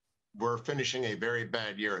 we're finishing a very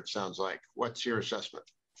bad year, it sounds like. What's your assessment?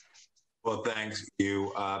 Well, thanks,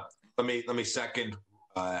 Hugh. Let me second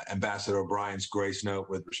Ambassador O'Brien's grace note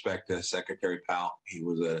with respect to Secretary Powell. He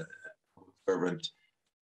was a servant,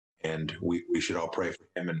 and we should all pray for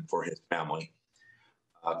him and for his family.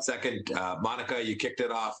 Second, Monica, you kicked it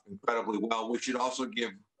off incredibly well. We should also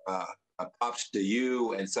give props to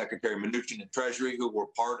you and Secretary Mnuchin at Treasury, who were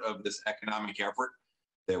part of this economic effort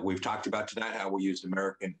that we've talked about tonight, how we used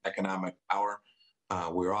American economic power.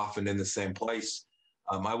 We're often in the same place.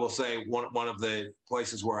 I will say one of the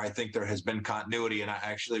places where I think there has been continuity, and I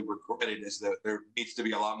actually regret it, is that there needs to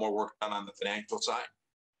be a lot more work done on the financial side.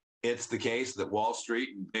 It's the case that Wall Street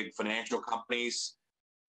and big financial companies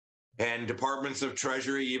and departments of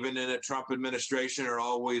Treasury, even in a Trump administration, are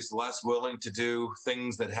always less willing to do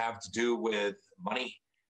things that have to do with money.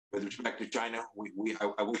 With respect to China,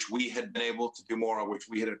 I wish we had been able to do more. I wish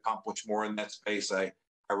we had accomplished more in that space. I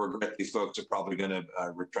regret these folks are probably going to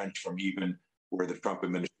retrench from even where the Trump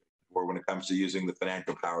administration were when it comes to using the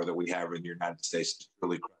financial power that we have in the United States to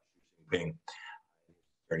really crush Xi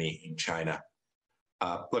Jinping in China.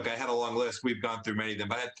 Look, I had a long list. We've gone through many of them,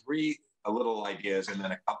 but I had three little ideas and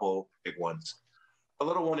then a couple big ones. a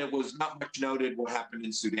little one, it was not much noted what happened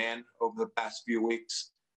in Sudan over the past few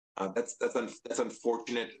weeks. That's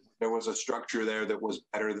unfortunate. There was a structure there that was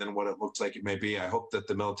better than what it looks like it may be. I hope that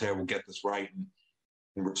the military will get this right and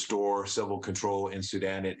restore civil control in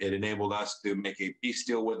Sudan. It enabled us to make a peace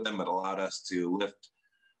deal with them. It allowed us to lift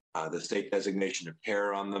the state designation of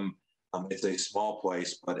terror on them. It's a small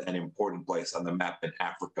place, but an important place on the map in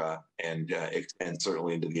Africa and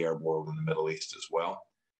certainly into the Arab world in the Middle East as well.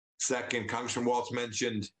 Second, Congressman Waltz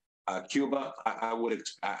mentioned Cuba.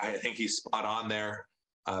 I think he's spot on there.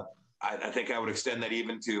 I think I would extend that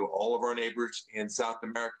even to all of our neighbors in South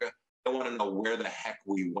America. They want to know where the heck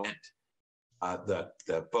we went.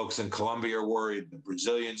 The folks in Colombia are worried. The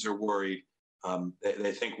Brazilians are worried.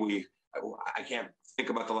 They think I can't think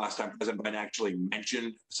about the last time President Biden actually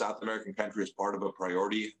mentioned South American country as part of a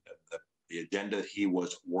priority, the agenda he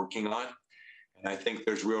was working on. And I think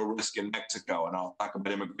there's real risk in Mexico. And I'll talk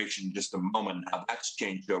about immigration in just a moment, how that's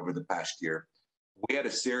changed over the past year. We had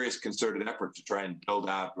a serious concerted effort to try and build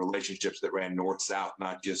out relationships that ran north-south,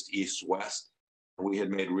 not just east-west. We had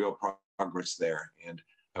made real progress there. And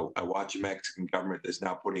I watch the Mexican government is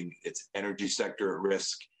now putting its energy sector at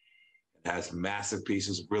risk. It has massive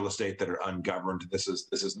pieces of real estate that are ungoverned. This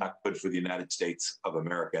is not good for the United States of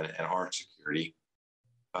America and our security.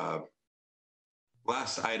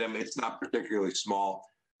 Last item, it's not particularly small,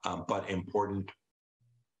 but important.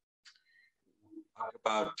 Talk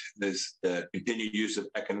about this continued use of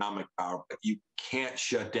economic power, but you can't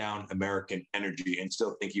shut down American energy and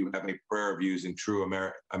still think you have a prayer of using true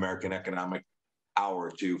American economic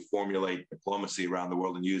power to formulate diplomacy around the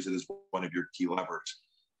world and use it as one of your key levers.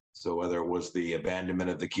 So whether it was the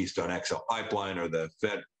abandonment of the Keystone XL pipeline or the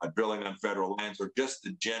drilling on federal lands, or just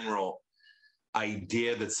the general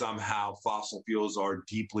idea that somehow fossil fuels are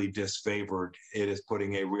deeply disfavored, it is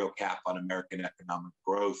putting a real cap on American economic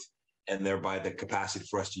growth and thereby the capacity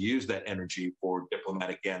for us to use that energy for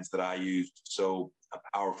diplomatic ends that I used so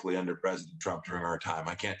powerfully under President Trump during our time.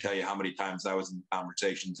 I can't tell you how many times I was in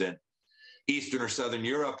conversations in Eastern or Southern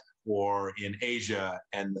Europe or in Asia,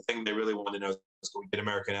 and the thing they really wanted to know is, can we get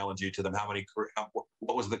American LNG to them?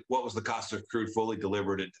 What was the cost of crude fully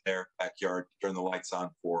delivered into their backyard to turn the lights on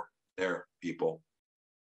for their people?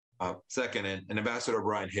 Second, and Ambassador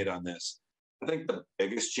O'Brien hit on this, I think the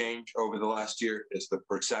biggest change over the last year is the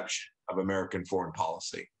perception of American foreign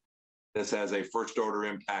policy. This has a first-order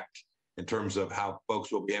impact in terms of how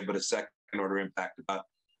folks will behave, but a second-order impact about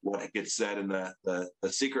what gets said in the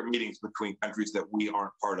secret meetings between countries that we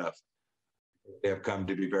aren't part of. They have come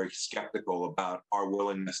to be very skeptical about our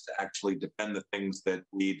willingness to actually defend the things that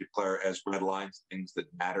we declare as red lines, things that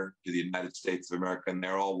matter to the United States of America. And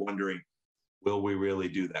they're all wondering, will we really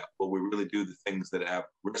do that? Will we really do the things that have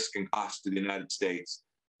risk and cost to the United States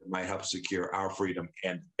that might help secure our freedom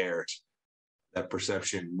and theirs? That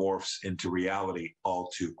perception morphs into reality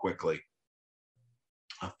all too quickly.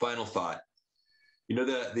 A final thought. You know,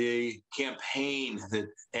 the campaign that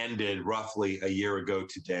ended roughly a year ago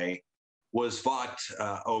today was fought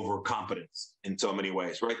over competence in so many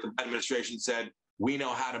ways, right? The administration said, we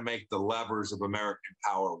know how to make the levers of American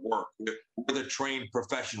power work. We're the trained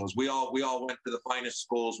professionals. We all went to the finest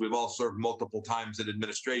schools. We've all served multiple times in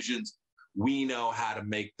administrations. We know how to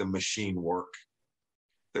make the machine work.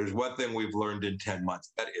 There's one thing we've learned in 10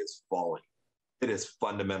 months. That is falling. It is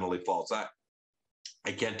fundamentally false.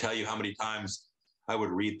 I can't tell you how many times I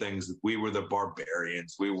would read things that we were the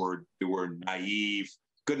barbarians. We were naive.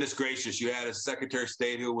 Goodness gracious, you had a Secretary of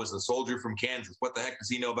State who was a soldier from Kansas. What the heck does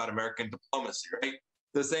he know about American diplomacy, right?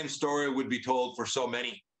 The same story would be told for so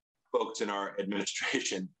many folks in our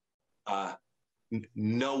administration.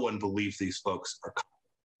 No one believes these folks are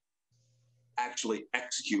actually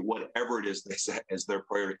execute whatever it is they set as their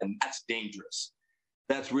priority, and that's dangerous.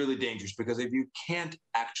 That's really dangerous, because if you can't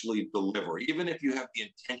actually deliver, even if you have the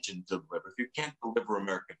intention to deliver, if you can't deliver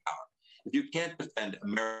American power, if you can't defend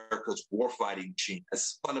America's warfighting machine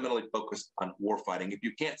as fundamentally focused on warfighting, if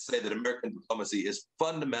you can't say that American diplomacy is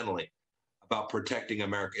fundamentally about protecting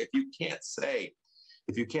America, if you can't say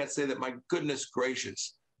that, my goodness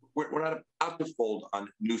gracious, we're not about to fold on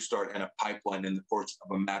New Start and a pipeline in the course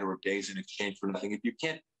of a matter of days in exchange for nothing. If you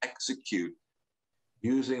can't execute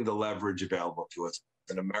using the leverage available to us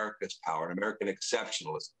and America's power and American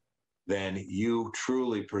exceptionalism, then you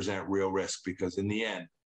truly present real risk, because in the end,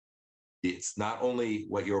 it's not only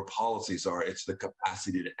what your policies are, it's the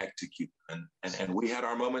capacity to execute. And we had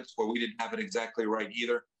our moments where we didn't have it exactly right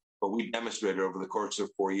either, but we demonstrated over the course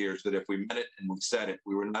of 4 years that if we meant it and we said it,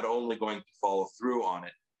 we were not only going to follow through on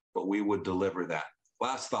it, but we would deliver that.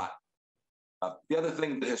 Last thought. The other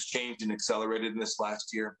thing that has changed and accelerated in this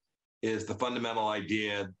last year is the fundamental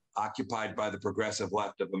idea occupied by the progressive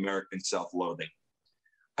left of American self-loathing.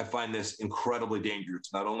 I find this incredibly dangerous,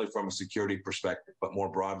 not only from a security perspective, but more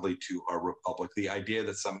broadly to our republic. The idea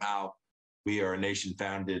that somehow we are a nation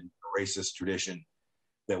founded in a racist tradition,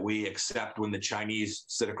 that we accept when the Chinese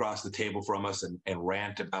sit across the table from us and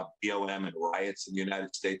rant about BLM and riots in the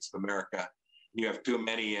United States of America. You have too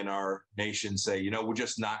many in our nation say, you know, we're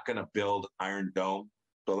just not going to build Iron Dome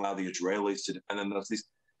to allow the Israelis to defend themselves.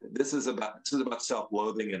 This is about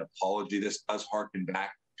self-loathing and apology. This does harken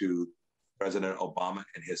back to President Obama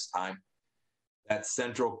and his time. That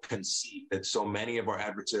central conceit that so many of our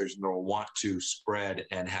adversaries will want to spread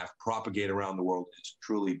and have propagate around the world is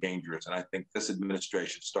truly dangerous. And I think this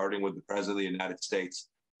administration, starting with the President of the United States,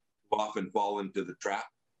 who often fall into the trap,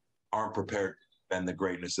 aren't prepared to defend the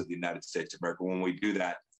greatness of the United States of America. When we do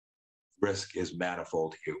that, risk is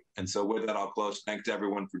manifold, Hugh. And so with that, I'll close. Thanks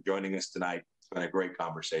everyone for joining us tonight. It's been a great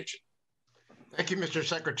conversation. Thank you, Mr.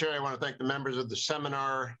 Secretary. I want to thank the members of the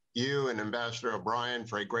seminar, you and Ambassador O'Brien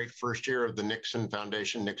for a great first year of the Nixon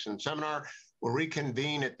Foundation Nixon Seminar. We'll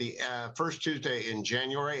reconvene at the first Tuesday in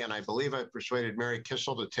January, and I believe I've persuaded Mary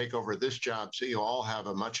Kissel to take over this job so you all have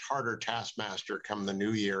a much harder taskmaster come the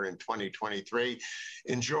new year in 2023.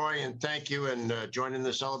 Enjoy and thank you, and join in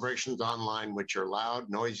the celebrations online, which are loud,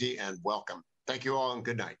 noisy, and welcome. Thank you all, and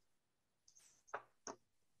good night.